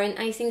star, and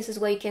I think this is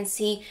why you can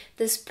see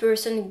this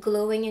person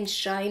glowing and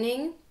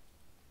shining.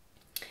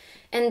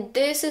 And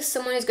this is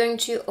someone who's going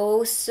to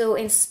also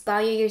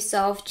inspire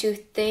yourself to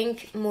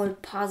think more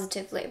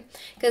positively.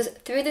 Because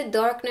through the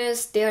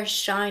darkness, they are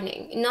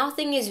shining.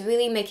 Nothing is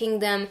really making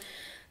them,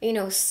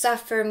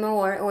 suffer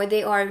more. Or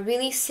they are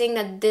really seeing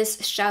that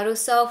this shadow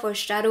self or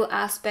shadow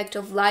aspect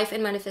of life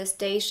and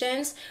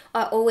manifestations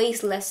are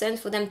always lessons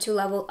for them to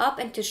level up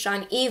and to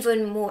shine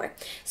even more.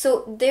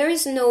 So there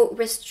is no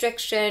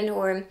restriction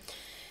or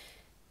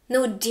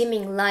no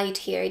dimming light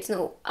here. It's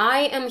no,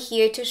 I am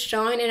here to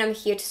shine and I'm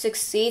here to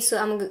succeed, so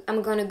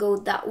I'm gonna go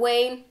that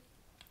way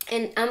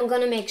and I'm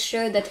gonna make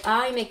sure that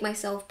I make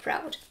myself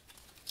proud.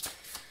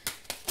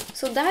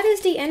 So that is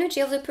the energy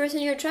of the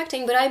person you're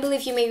attracting, but I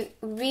believe you may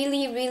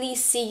really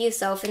see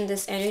yourself in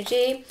this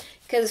energy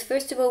because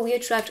first of all, we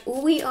attract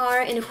who we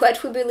are and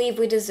what we believe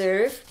we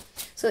deserve.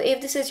 So if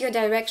this is your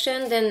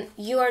direction, then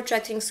you are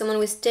attracting someone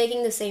who is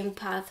taking the same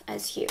path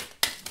as you.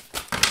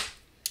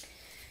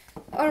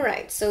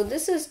 Alright, so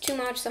this is too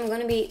much, so I'm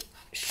going to be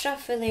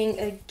shuffling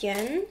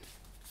again.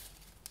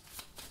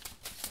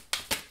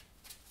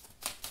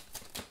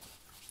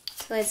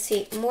 So let's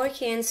see, more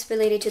hints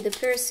related to the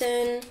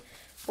person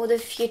or the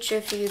future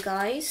for you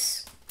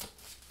guys.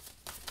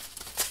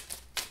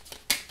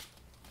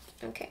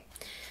 Okay,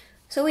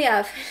 so we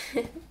have,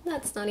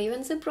 that's not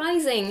even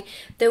surprising,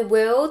 the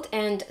world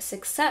and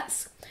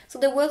success. So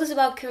the world is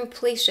about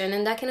completion,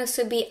 and that can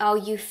also be how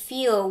you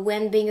feel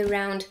when being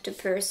around the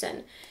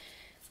person.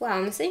 Wow,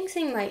 I'm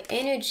sensing my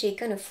energy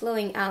kind of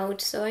flowing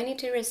out, so I need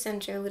to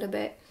recenter a little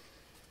bit.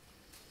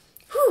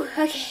 Whew,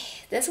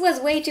 okay, this was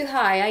way too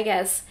high, I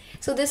guess.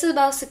 So this is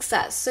about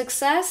success.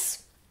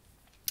 Success,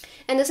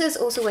 and this is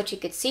also what you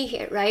could see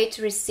here, right?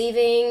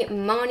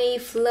 Receiving money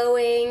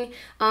flowing,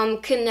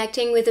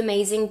 connecting with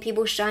amazing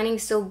people, shining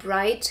so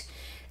bright.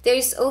 There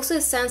is also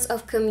a sense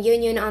of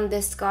communion on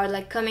this card,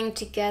 like coming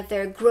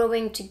together,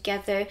 growing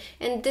together.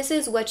 And this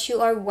is what you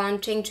are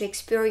wanting to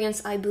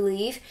experience, I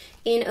believe,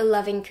 in a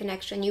loving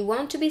connection. You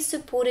want to be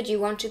supported, you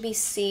want to be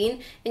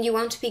seen, and you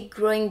want to be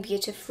growing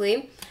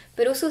beautifully.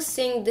 But also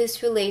seeing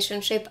this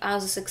relationship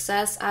as a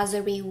success, as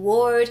a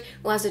reward,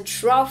 or as a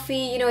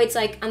trophy. It's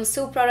like, I'm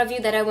so proud of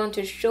you that I want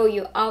to show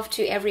you off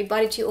to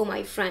everybody, to all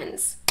my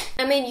friends.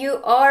 I mean, you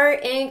are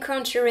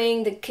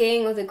encountering the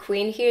king or the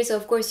queen here, so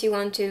of course you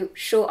want to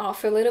show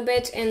off a little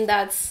bit, and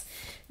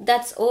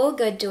that's all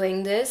good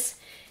doing this.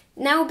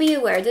 Now be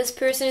aware, this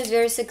person is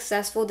very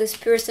successful, this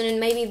person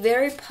may be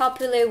very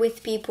popular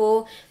with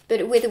people,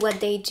 but with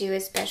what they do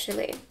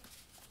especially.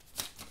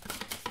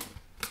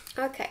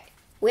 Okay,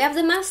 we have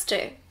the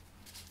master,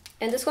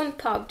 and this one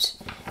popped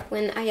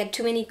when I had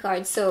too many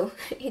cards, so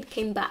it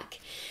came back.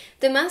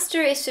 The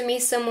master is for me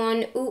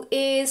someone who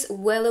is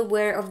well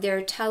aware of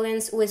their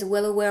talents, who is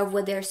well aware of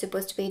what they're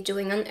supposed to be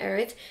doing on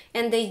earth,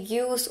 and they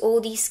use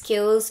all these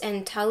skills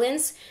and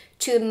talents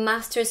to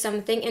master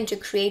something and to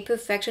create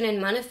perfection and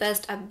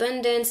manifest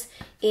abundance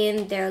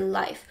in their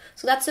life.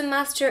 So that's a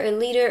master, a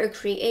leader, a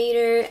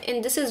creator,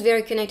 and this is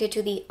very connected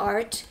to the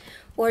art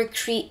or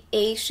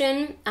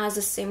creation as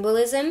a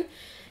symbolism.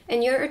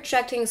 And you're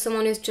attracting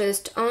someone who's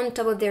just on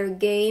top of their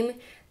game.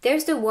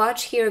 There's the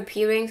watch here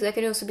appearing, so that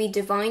can also be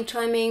divine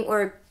timing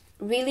or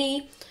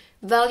really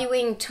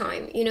valuing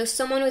time.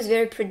 Someone who's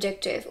very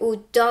predictive,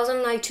 who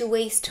doesn't like to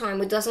waste time,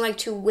 who doesn't like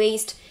to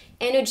waste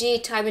energy,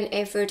 time, and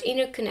effort in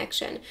a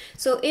connection.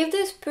 So if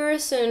this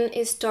person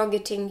is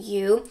targeting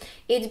you,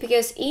 it's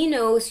because he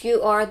knows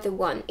you are the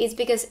one. It's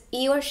because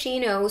he or she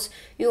knows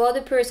you are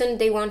the person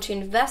they want to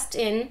invest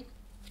in,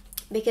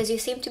 because you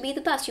seem to be the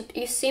best.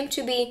 You seem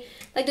to be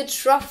like the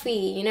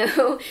trophy,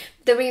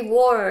 the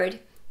reward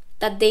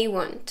that they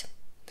want.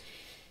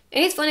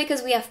 And it's funny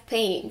because we have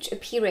Page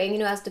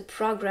appearing, as the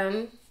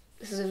program.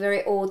 This is a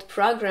very old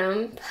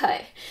program,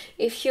 but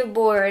if you're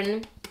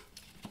born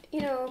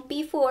you know,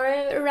 before,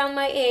 around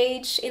my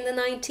age, in the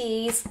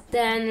 90s,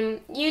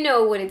 then you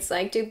know what it's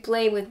like to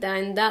play with that,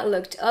 and that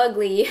looked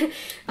ugly.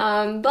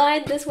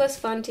 But this was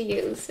fun to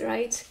use,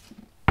 right?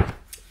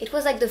 It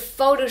was like the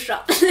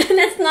Photoshop.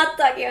 Let's not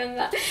talk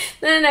about that.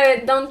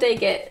 No, don't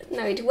take it.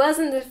 No, it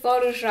wasn't the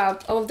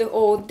Photoshop of the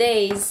old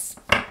days.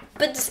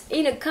 But,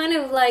 you know, kind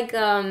of like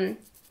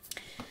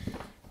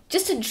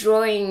just a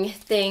drawing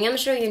thing. I'm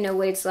sure you know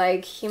what it's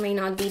like. You may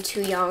not be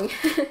too young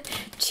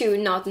to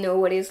not know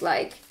what it's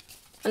like.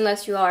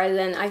 Unless you are,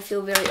 then I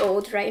feel very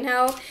old right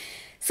now.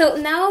 So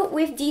now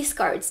with these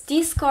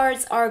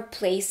cards are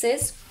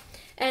places.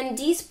 And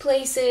these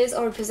places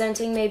are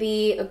representing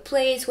maybe a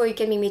place where you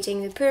can be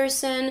meeting a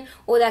person,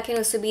 or that can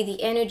also be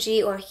the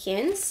energy or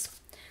hints.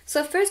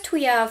 So first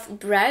we have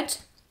bread.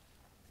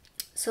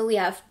 So we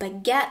have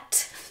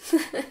baguette.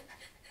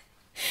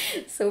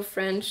 So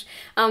French.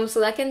 So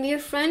that can be a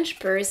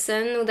French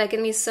person, or that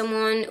can be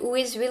someone who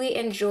is really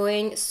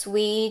enjoying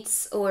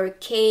sweets or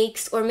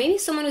cakes, or maybe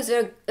someone who's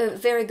a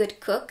very good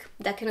cook.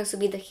 That can also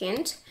be the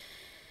hint.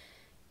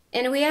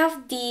 And we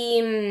have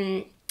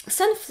the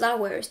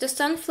sunflowers. The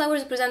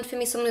sunflowers represent for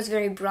me someone who's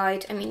very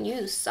bright. I mean,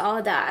 you saw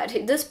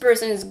that. This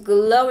person is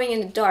glowing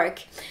in the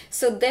dark.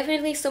 So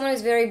definitely someone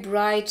who's very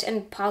bright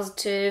and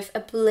positive,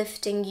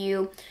 uplifting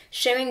you,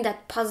 sharing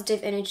that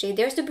positive energy.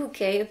 There's the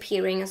bouquet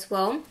appearing as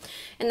well.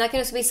 And that can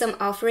also be some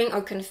offering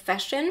or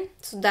confession.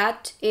 So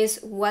that is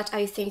what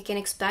I think you can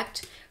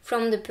expect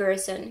from the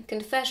person.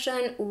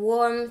 Confession,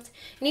 warmth,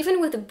 and even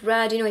with the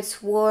bread, you know,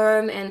 it's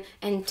warm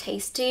and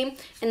tasty.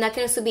 And that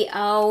can also be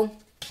how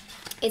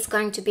it's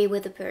going to be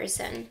with the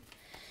person.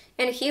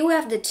 And here we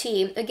have the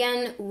tea.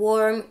 Again,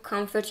 warm,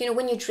 comfort. You know,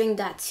 when you drink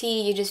that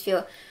tea, you just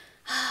feel,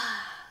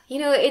 you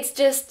know, it's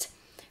just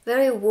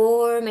very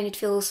warm and it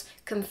feels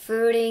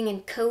comforting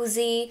and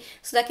cozy.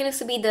 So that can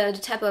also be the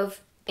type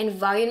of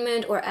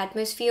environment or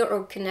atmosphere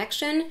or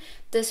connection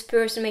this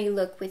person may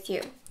look with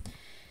you.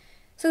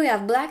 So we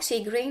have black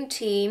tea, green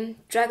tea,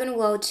 dragon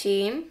well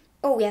tea.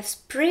 Oh, we have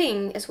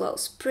spring as well.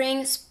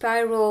 Spring,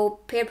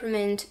 spiral,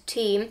 peppermint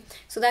tea.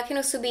 So that can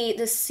also be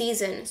the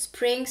season.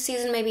 Spring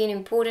season may be an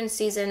important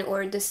season,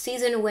 or the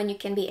season when you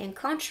can be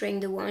encountering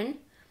the one.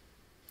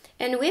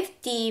 And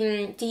with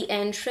the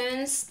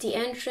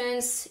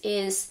entrance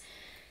is,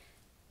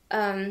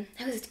 how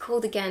is it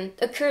called again?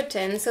 A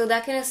curtain. So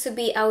that can also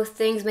be how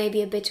things may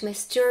be a bit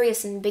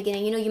mysterious in the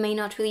beginning. You know, you may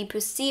not really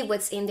perceive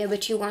what's in there,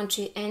 but you want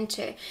to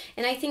enter.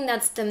 And I think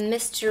that's the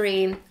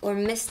mystery or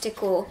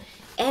mystical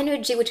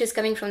energy which is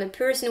coming from the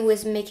person who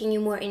is making you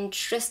more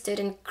interested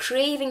and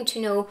craving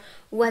to know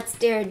what's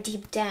there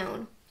deep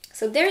down.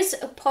 So there's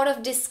a part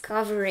of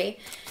discovery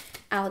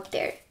out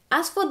there.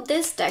 As for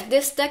this deck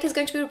is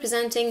going to be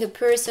representing the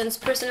person's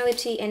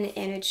personality and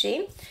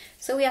energy.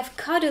 So we have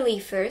cuddly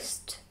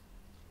first.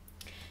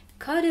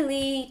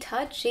 Cuddly,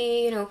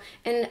 touchy, you know,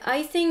 and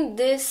I think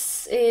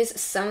this is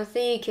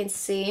something you can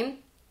see,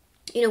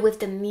 you know, with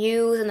the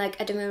muse and like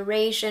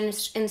admiration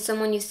in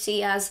someone you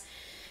see as,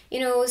 you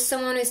know,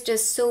 someone is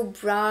just so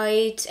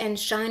bright and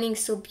shining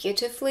so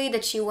beautifully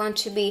that you want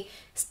to be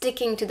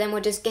sticking to them or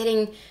just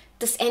getting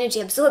this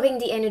energy, absorbing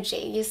the energy,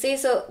 you see?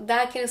 So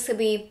that can also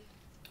be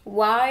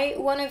why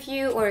one of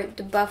you or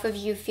the both of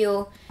you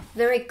feel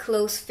very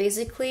close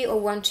physically or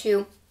want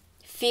to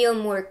feel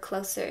more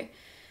closer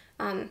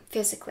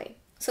physically.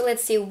 So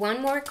let's see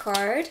one more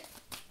card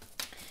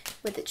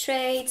with the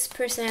traits,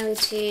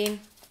 personality,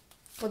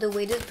 or the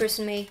way this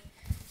person may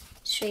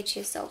treat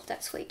yourself.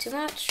 That's way too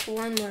much.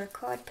 One more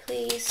card,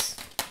 please.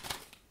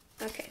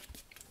 Okay.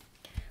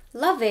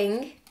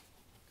 Loving.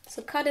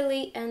 So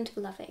cuddly and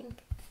loving.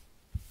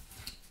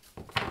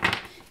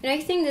 And I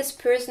think this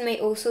person may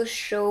also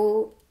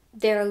show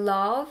their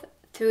love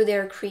through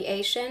their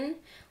creation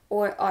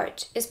or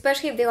art,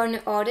 especially if they are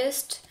an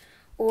artist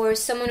or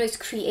someone who's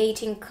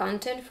creating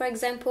content, for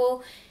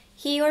example.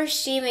 He or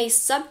she may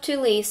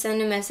subtly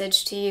send a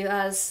message to you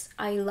as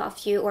I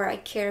love you or I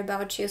care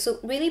about you. So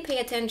really pay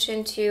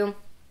attention to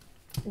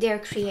their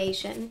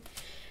creation.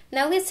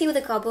 Now let's see with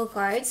a couple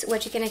cards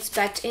what you can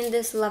expect in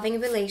this loving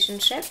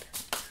relationship,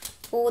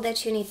 all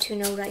that you need to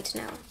know right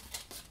now.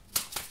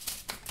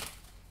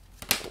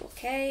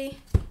 Okay.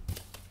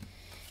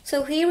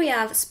 So here we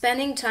have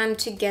spending time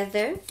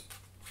together.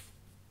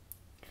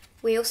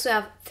 We also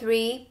have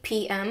 3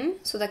 p.m.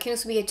 So that can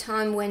also be a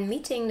time when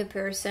meeting the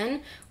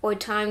person or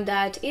time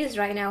that is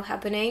right now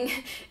happening.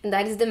 And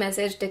that is the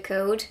message, the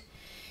code.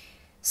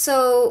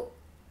 So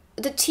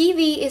the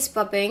TV is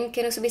popping,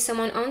 can also be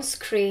someone on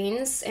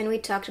screens. And we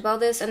talked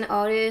about this, an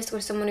artist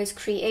or someone who's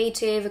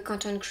creative, a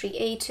content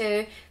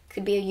creator.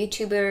 Could be a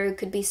YouTuber,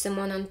 could be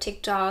someone on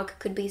TikTok,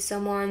 could be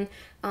someone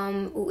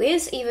who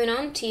is even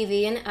on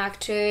TV, an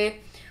actor.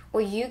 Or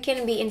you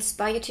can be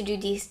inspired to do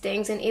these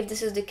things, and if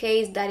this is the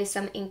case, that is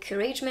some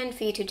encouragement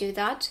for you to do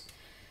that.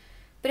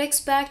 But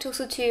expect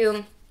also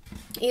to,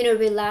 you know,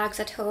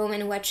 relax at home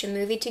and watch a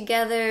movie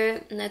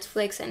together,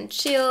 Netflix and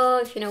chill,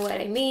 if you know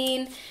what I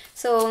mean.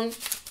 So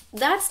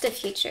that's the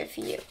future for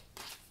you.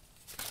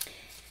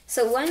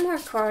 So one more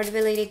card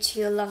related to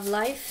your love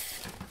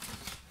life.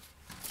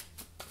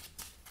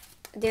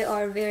 They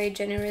are very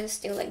generous.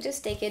 They're like,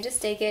 just take it,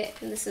 just take it.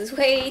 And this is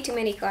way too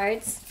many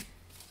cards.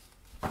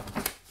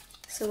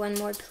 So one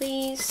more,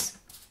 please.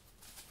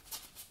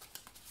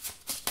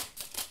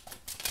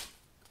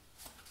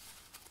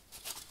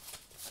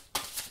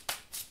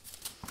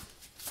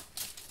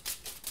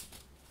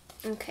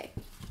 Okay.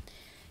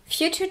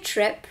 Future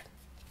trip.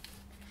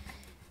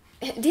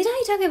 Did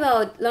I talk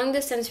about long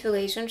distance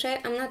relationship?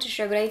 I'm not too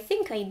sure, but I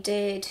think I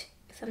did,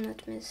 if I'm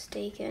not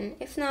mistaken.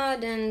 If not,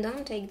 then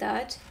don't take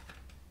that.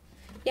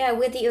 Yeah,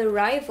 with the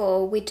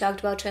arrival, we talked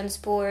about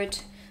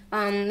transport,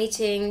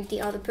 meeting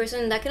the other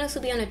person. That can also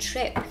be on a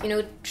trip, you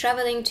know,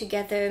 traveling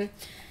together,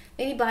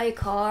 maybe by a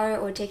car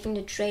or taking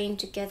the train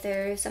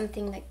together,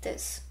 something like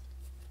this.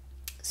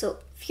 So,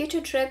 future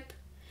trip.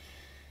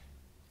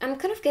 I'm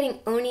kind of getting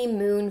Oni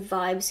Moon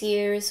vibes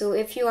here, so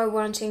if you are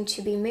wanting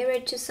to be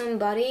married to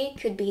somebody,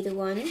 could be the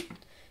one.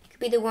 Could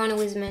be the one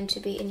who is meant to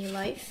be in your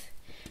life.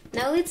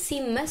 Now let's see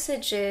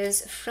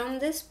messages from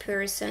this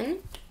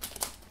person.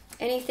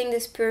 Anything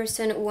this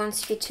person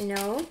wants you to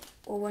know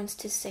or wants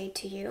to say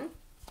to you.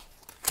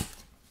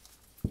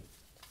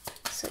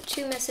 So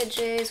 2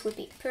 messages would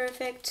be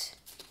perfect.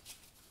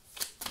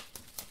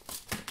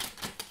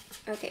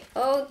 Okay,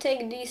 I'll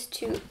take these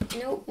 2.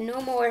 No,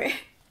 no more.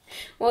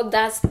 Well,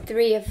 that's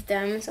 3 of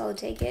them, so I'll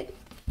take it.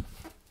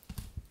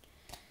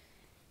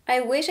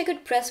 I wish I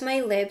could press my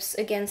lips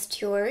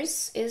against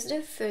yours is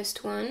the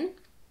first one.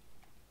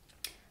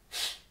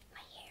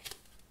 My hair.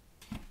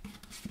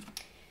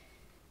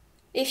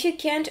 If you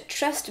can't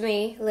trust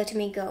me, let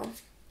me go.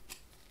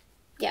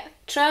 Yeah,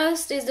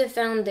 trust is the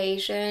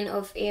foundation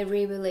of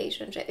every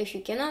relationship. If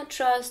you cannot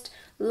trust,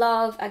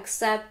 love,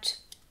 accept,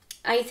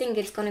 I think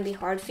it's gonna be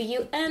hard for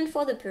you and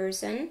for the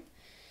person.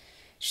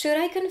 Should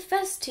I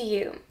confess to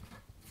you?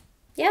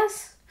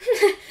 Yes.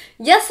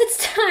 Yes,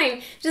 it's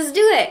time. Just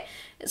do it.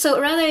 So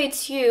rather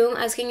it's you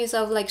asking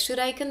yourself like, should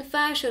I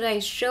confess? Should I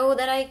show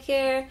that I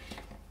care?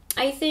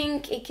 I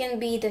think it can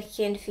be the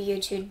hint for you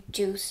to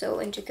do so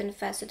and to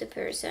confess to the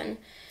person.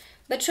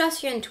 But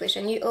trust your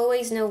intuition. You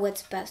always know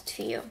what's best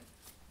for you.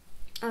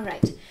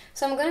 Alright,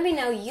 so I'm going to be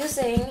now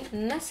using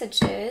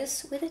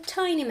messages, with the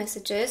tiny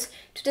messages,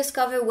 to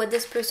discover what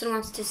this person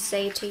wants to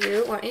say to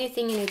you or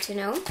anything you need to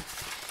know.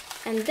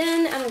 And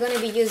then I'm going to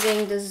be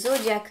using the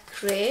zodiac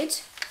grid,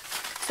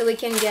 so we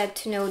can get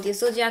to know the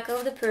zodiac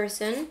of the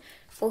person,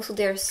 also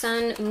their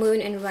sun,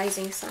 moon, and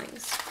rising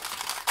signs.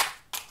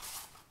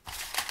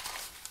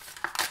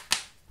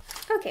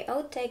 Okay,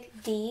 I'll take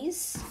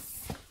these.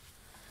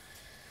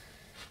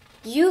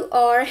 You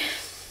are...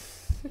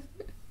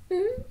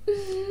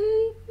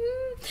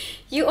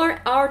 you are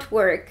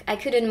artwork. I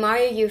could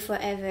admire you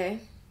forever.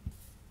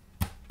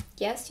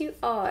 Yes, you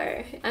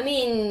are. I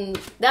mean,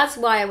 that's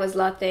why I was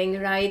laughing,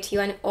 right?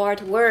 You're an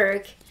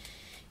artwork.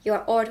 Your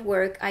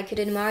artwork. I could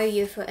admire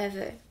you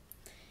forever.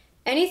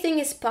 Anything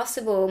is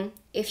possible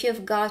if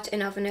you've got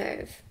enough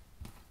nerve.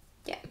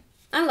 Yeah,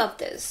 I love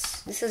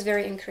this. This is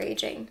very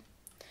encouraging.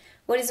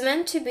 What is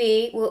meant to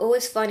be will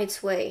always find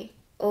its way.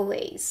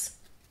 Always.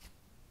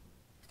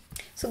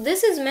 So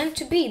this is meant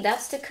to be.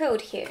 That's the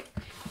code here.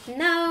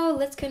 Now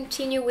let's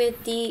continue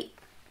with the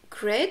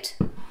grid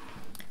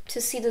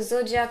to see the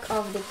zodiac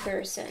of the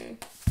person.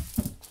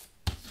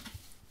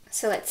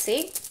 So let's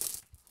see.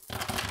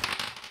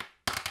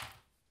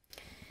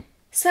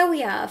 So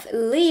we have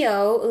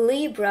Leo,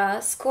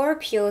 Libra,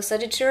 Scorpio,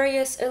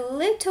 Sagittarius, a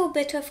little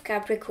bit of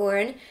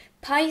Capricorn,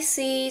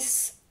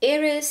 Pisces,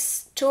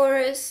 Aries,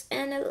 Taurus,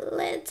 and a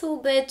little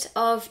bit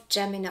of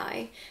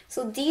Gemini.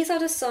 So these are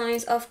the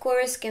signs. Of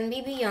course, can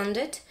be beyond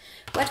it.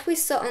 What we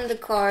saw on the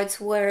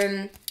cards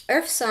were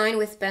Earth sign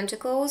with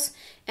pentacles,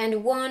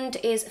 and wand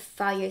is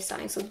fire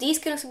sign. So these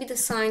can also be the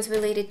signs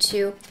related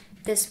to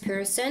this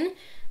person.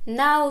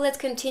 Now let's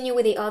continue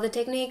with the other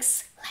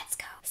techniques. Let's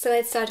go. So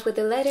let's start with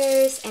the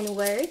letters and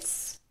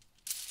words.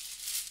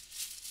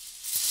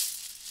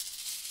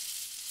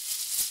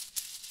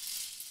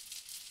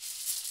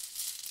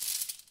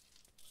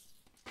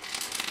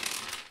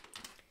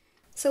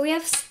 So we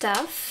have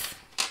stuff.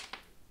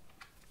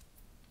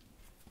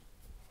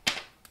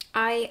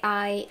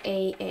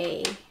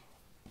 I-A-A.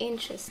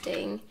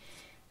 Interesting.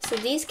 So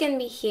these can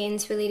be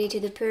hints related to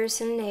the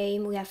person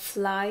name. We have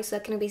fly, so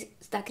that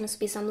can also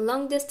be some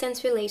long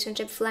distance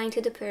relationship, flying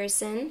to the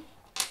person.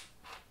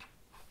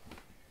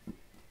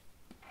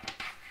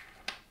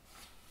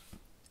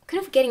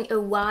 Kind of getting a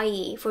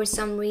Y for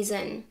some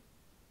reason.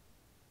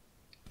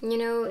 You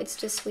know, it's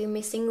just we're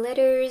missing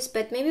letters,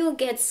 but maybe we'll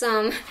get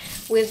some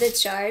with the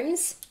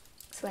charms.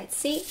 So let's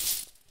see.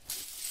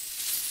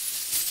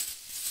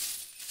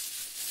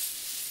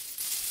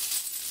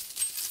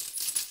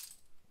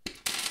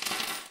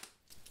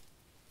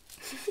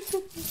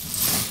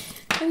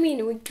 I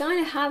mean, we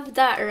kind of have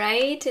that,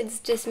 right? It's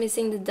just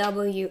missing the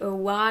W or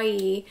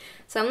Y.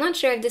 So I'm not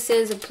sure if this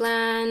is a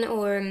plan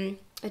or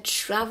a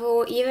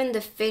travel. Even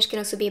the fish can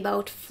also be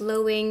about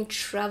flowing,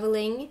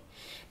 traveling.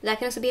 That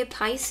can also be a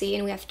Pisces,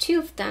 and we have 2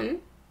 of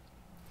them.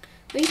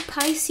 Maybe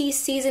Pisces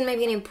season may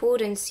be an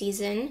important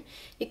season.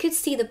 You could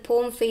see the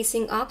palm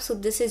facing up, so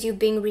this is you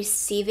being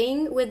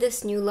receiving with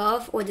this new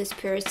love or this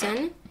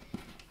person.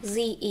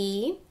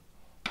 ZE.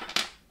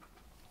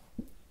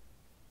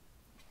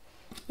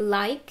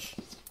 Like.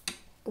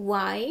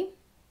 Why?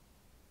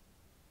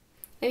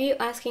 Maybe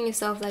you're asking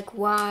yourself like,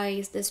 why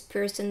is this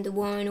person the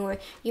one? Or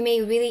you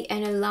may really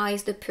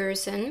analyze the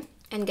person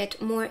and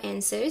get more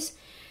answers.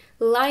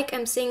 Like,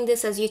 I'm seeing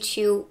this as you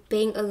two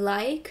being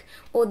alike,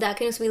 or that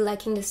can also be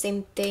liking the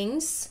same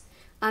things,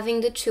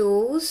 having the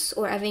tools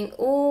or having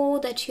all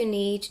that you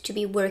need to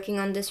be working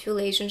on this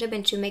relationship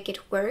and to make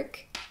it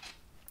work.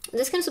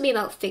 This can also be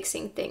about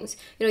fixing things,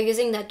 you know,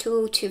 using that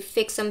tool to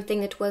fix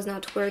something that was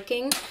not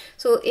working.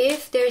 So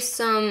if there's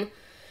some,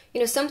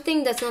 you know,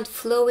 something that's not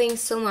flowing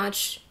so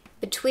much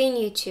between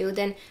you two,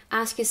 then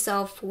ask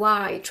yourself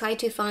why. Try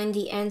to find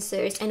the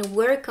answers and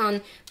work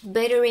on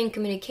bettering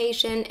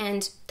communication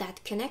and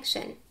that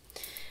connection.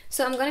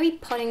 So I'm going to be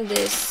putting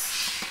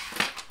this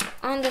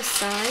on the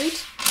side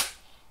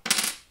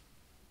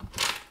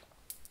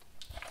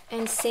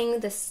and seeing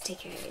the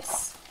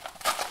stickers.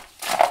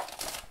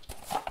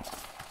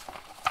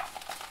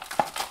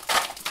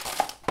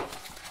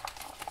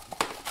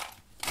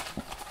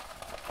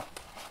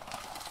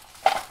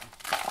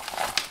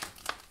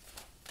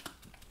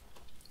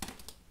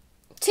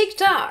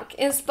 TikTok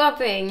is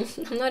popping.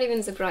 I'm not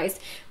even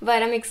surprised,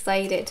 but I'm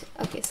excited.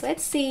 Okay, so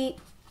let's see.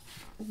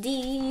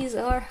 These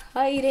are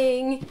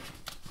hiding.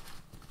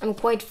 I'm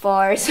quite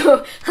far,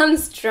 so I'm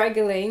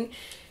struggling.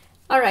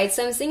 Alright,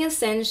 so I'm seeing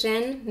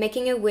ascension,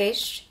 making a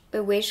wish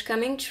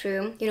coming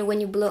true. You know,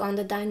 when you blow on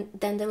the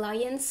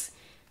dandelions.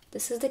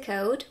 This is the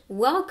code.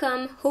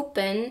 Welcome,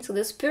 open. So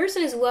this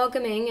person is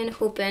welcoming and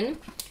open.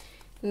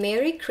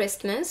 Merry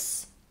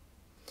Christmas.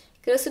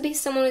 Could also be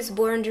someone who's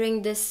born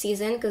during this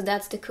season, because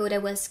that's the code I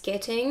was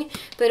getting.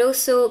 But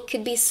also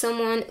could be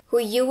someone who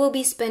you will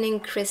be spending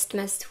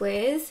Christmas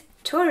with.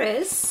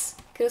 Taurus.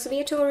 Could also be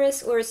a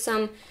Taurus or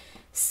some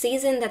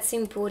season that's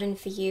important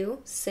for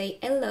you. Say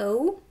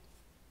hello.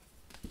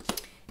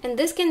 And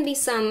this can be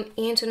some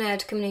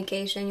internet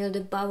communication, you know,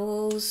 the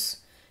bubbles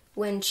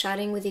when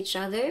chatting with each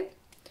other.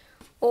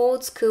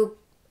 Old school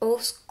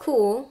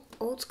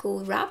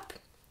rap.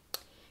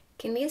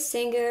 Can be a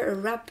singer, a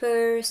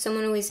rapper,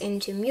 someone who is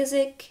into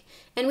music.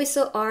 And we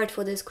saw art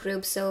for this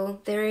group,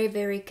 so very,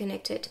 very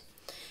connected.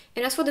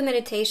 And as for the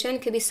meditation,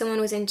 could be someone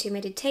who's into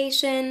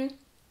meditation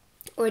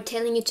or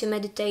telling you to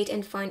meditate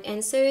and find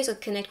answers or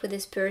connect with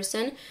this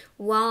person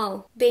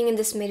while being in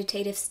this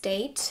meditative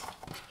state.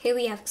 Here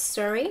we have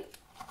sorry.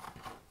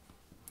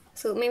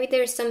 So maybe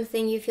there's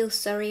something you feel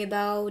sorry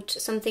about,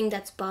 something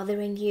that's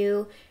bothering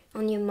you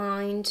on your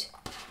mind,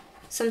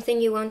 something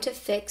you want to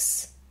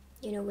fix.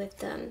 You know, with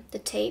the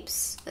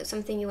tapes,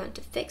 something you want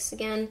to fix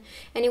again.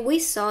 And we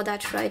saw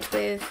that right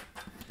with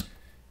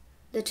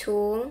the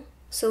tool.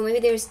 So maybe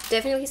there's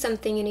definitely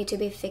something you need to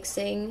be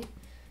fixing.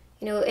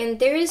 You know,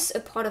 and there is a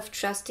part of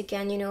trust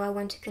again, you know, I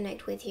want to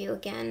connect with you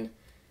again.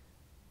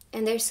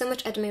 And there's so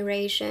much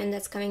admiration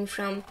that's coming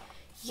from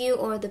you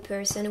or the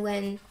person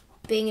when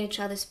being in each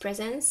other's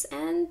presence.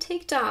 And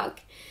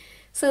TikTok.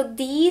 So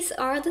these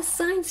are the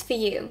signs for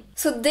you.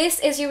 So this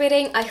is your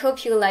reading. I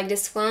hope you like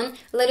this one.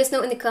 Let us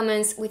know in the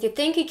comments what you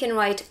think. You can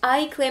write,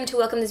 I claim to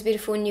welcome this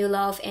beautiful new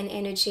love and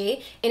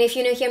energy. And if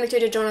you're new here, make sure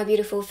to join our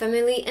beautiful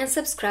family and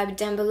subscribe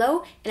down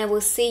below. And I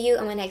will see you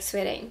on my next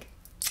reading.